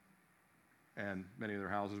 And many of their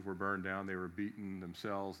houses were burned down. They were beaten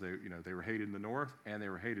themselves. They were hated in the North, and they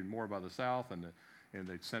were hated more by the South. And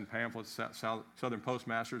they'd send pamphlets. Southern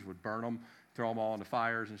postmasters would burn them, throw them all into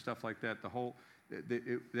fires and stuff like that.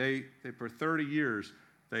 They for 30 years,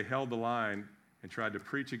 they held the line and tried to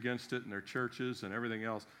preach against it in their churches and everything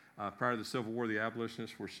else. Prior to the Civil War, the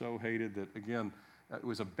abolitionists were so hated that, again, it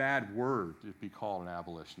was a bad word to be called an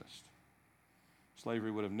abolitionist.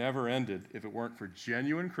 Slavery would have never ended if it weren't for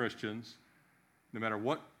genuine Christians. No matter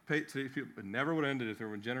what, it never would have ended if there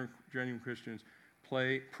were genuine Christians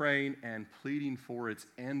praying and pleading for its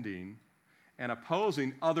ending and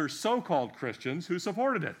opposing other so-called Christians who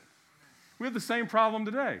supported it. We have the same problem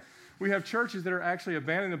today. We have churches that are actually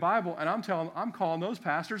abandoning the Bible, and I'm calling those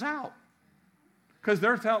pastors out. Because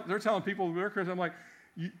they're telling people they're Christians, I'm like,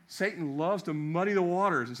 Satan loves to muddy the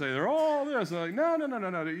waters and say they're all this. They're like, no.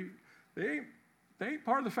 They ain't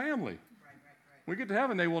part of the family. Right. When we get to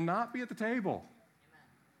heaven, they will not be at the table. Amen.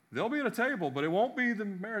 They'll be at a table, but it won't be the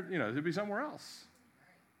marriage, it'll be somewhere else.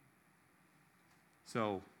 Right.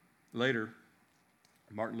 So later,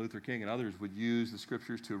 Martin Luther King and others would use the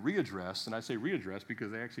Scriptures to readdress, and I say readdress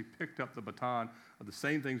because they actually picked up the baton of the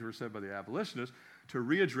same things that were said by the abolitionists to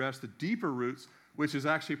readdress the deeper roots, which is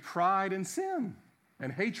actually pride and sin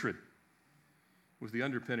and hatred, was the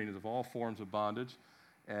underpinnings of all forms of bondage.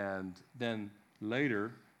 And then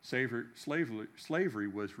later, slavery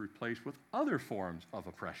was replaced with other forms of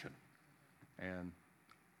oppression and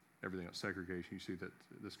everything else, segregation. You see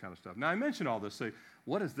this kind of stuff. Now, I mention all this, say,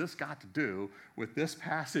 what has this got to do with this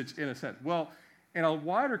passage in a sense? Well, in a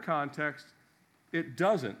wider context, it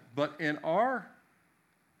doesn't. But in our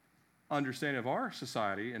understanding of our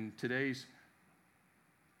society and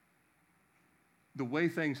the way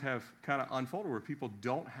things have kind of unfolded, where people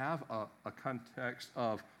don't have a context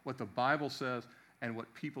of what the Bible says and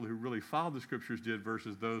what people who really followed the Scriptures did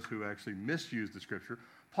versus those who actually misused the Scripture.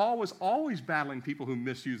 Paul was always battling people who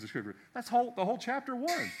misused the Scripture. That's the whole chapter 1,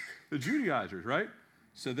 the Judaizers, right?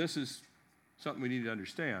 So this is something we need to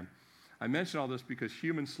understand. I mention all this because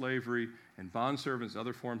human slavery and bondservants,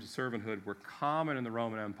 other forms of servanthood, were common in the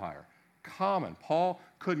Roman Empire. Common. Paul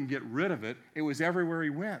couldn't get rid of it. It was everywhere he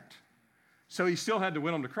went. So he still had to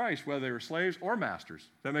win them to Christ, whether they were slaves or masters. Does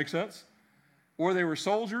that make sense? Or they were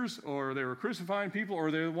soldiers, or they were crucifying people,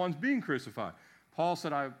 or they're the ones being crucified. Paul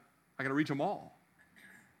said, I got to reach them all.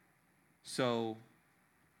 So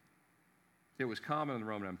it was common in the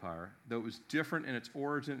Roman Empire, though it was different in its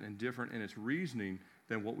origin and different in its reasoning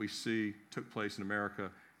than what we see took place in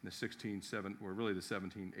America in the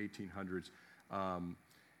 17, 1800s.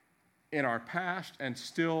 In our past, and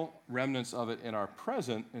still remnants of it in our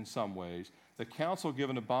present in some ways, the counsel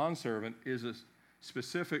given to bondservant is a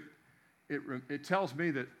specific, it tells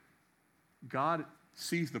me that God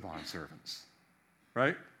sees the bondservants,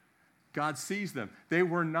 right? God sees them. They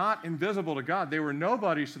were not invisible to God. They were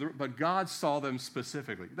nobodies, but God saw them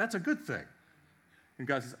specifically. That's a good thing. And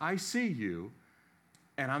God says, I see you,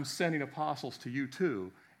 and I'm sending apostles to you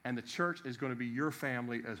too, and the church is going to be your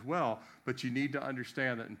family as well, but you need to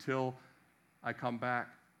understand that until I come back,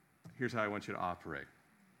 here's how I want you to operate.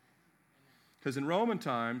 Because in Roman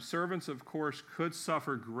times, servants, of course, could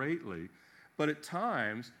suffer greatly, but at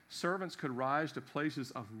times, servants could rise to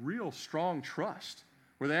places of real strong trust,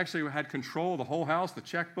 where they actually had control of the whole house, the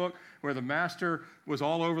checkbook, where the master was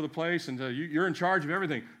all over the place, and you're in charge of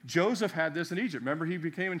everything. Joseph had this in Egypt. Remember, he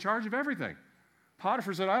became in charge of everything.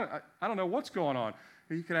 Potiphar said, I don't know what's going on.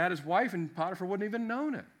 He could have had his wife, and Potiphar wouldn't even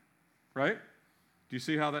known it, right? Do you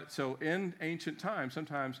see how that? So in ancient times,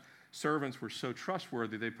 sometimes servants were so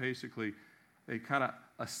trustworthy, they kind of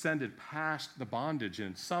ascended past the bondage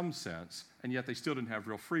in some sense, and yet they still didn't have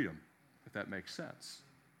real freedom, if that makes sense.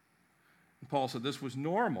 And Paul said this was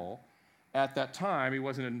normal at that time. He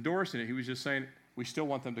wasn't endorsing it. He was just saying, we still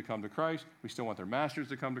want them to come to Christ. We still want their masters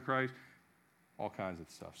to come to Christ, all kinds of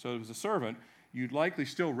stuff. So as a servant, you'd likely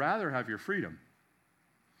still rather have your freedom.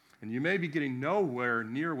 And you may be getting nowhere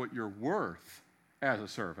near what you're worth as a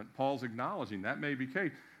servant. Paul's acknowledging that may be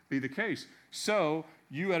the case. So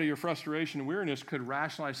you, out of your frustration and weariness, could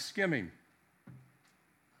rationalize skimming,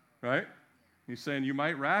 right? He's saying you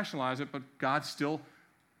might rationalize it, but God still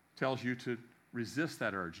tells you to resist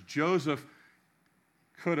that urge. Joseph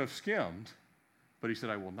could have skimmed, but he said,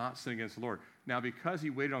 I will not sin against the Lord. Now, because he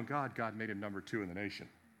waited on God, God made him number 2 in the nation.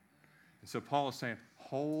 And so Paul is saying,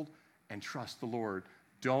 hold and trust the Lord.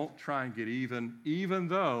 Don't try and get even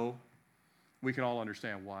though we can all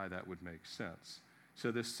understand why that would make sense.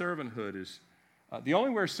 So this servanthood is, the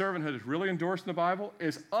only where servanthood is really endorsed in the Bible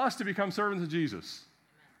is us to become servants of Jesus.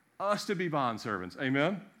 Amen. Us to be bondservants. Amen?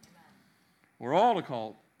 Amen? We're all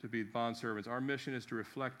called to be bondservants. Our mission is to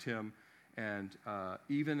reflect him, and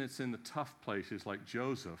even it's in the tough places like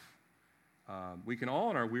Joseph. We can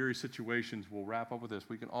all in our weary situations, we'll wrap up with this,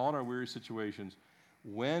 we can all in our weary situations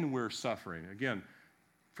when we're suffering. Again,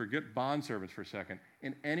 forget bondservants for a second.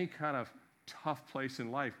 In any kind of tough place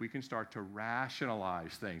in life, we can start to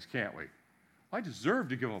rationalize things, can't we? I deserve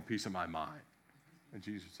to give them a piece of my mind. And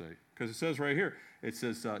Jesus would say, because it says right here, it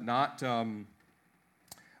says not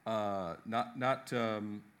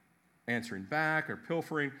answering back or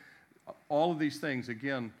pilfering. All of these things,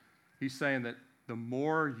 again, he's saying that the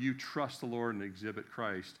more you trust the Lord and exhibit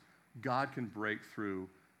Christ, God can break through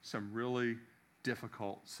some really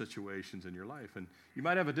difficult situations in your life. And you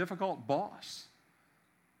might have a difficult boss.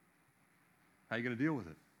 How are you going to deal with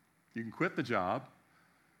it? You can quit the job,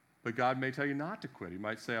 but God may tell you not to quit. He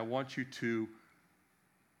might say, I want you to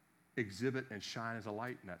exhibit and shine as a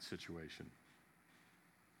light in that situation.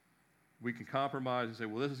 We can compromise and say,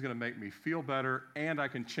 well, this is going to make me feel better, and I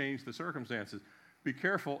can change the circumstances. Be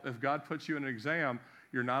careful. If God puts you in an exam,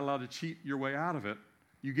 you're not allowed to cheat your way out of it.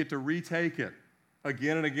 You get to retake it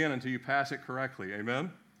again and again until you pass it correctly.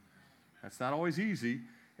 Amen? That's not always easy.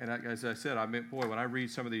 And as I said, when I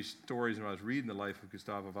read some of these stories and when I was reading the life of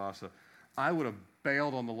Gustav Vasa, I would have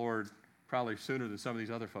bailed on the Lord probably sooner than some of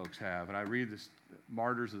these other folks have. And I read the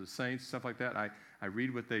martyrs of the saints, stuff like that, and I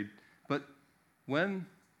read what they... But when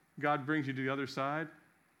God brings you to the other side,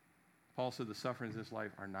 Paul said the sufferings of this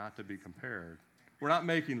life are not to be compared. We're not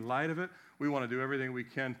making light of it. We want to do everything we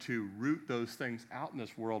can to root those things out in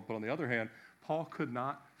this world. But on the other hand, Paul could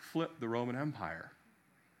not flip the Roman Empire.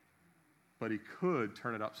 But he could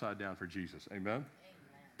turn it upside down for Jesus. Amen? Amen.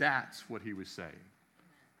 That's what he was saying.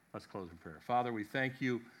 Amen. Let's close in prayer. Father, we thank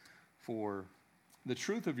you for the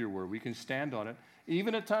truth of your word. We can stand on it.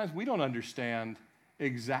 Even at times we don't understand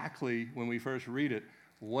exactly when we first read it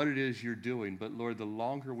what it is you're doing. But Lord, the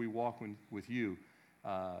longer we walk with you,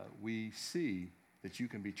 we see that you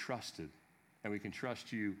can be trusted. And we can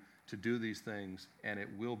trust you to do these things, and it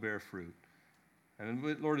will bear fruit.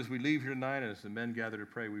 And Lord, as we leave here tonight, and as the men gather to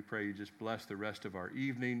pray, we pray you just bless the rest of our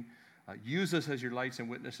evening. Use us as your lights and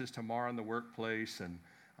witnesses tomorrow in the workplace and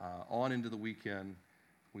on into the weekend.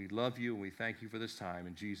 We love you, and we thank you for this time.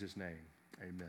 In Jesus' name, amen.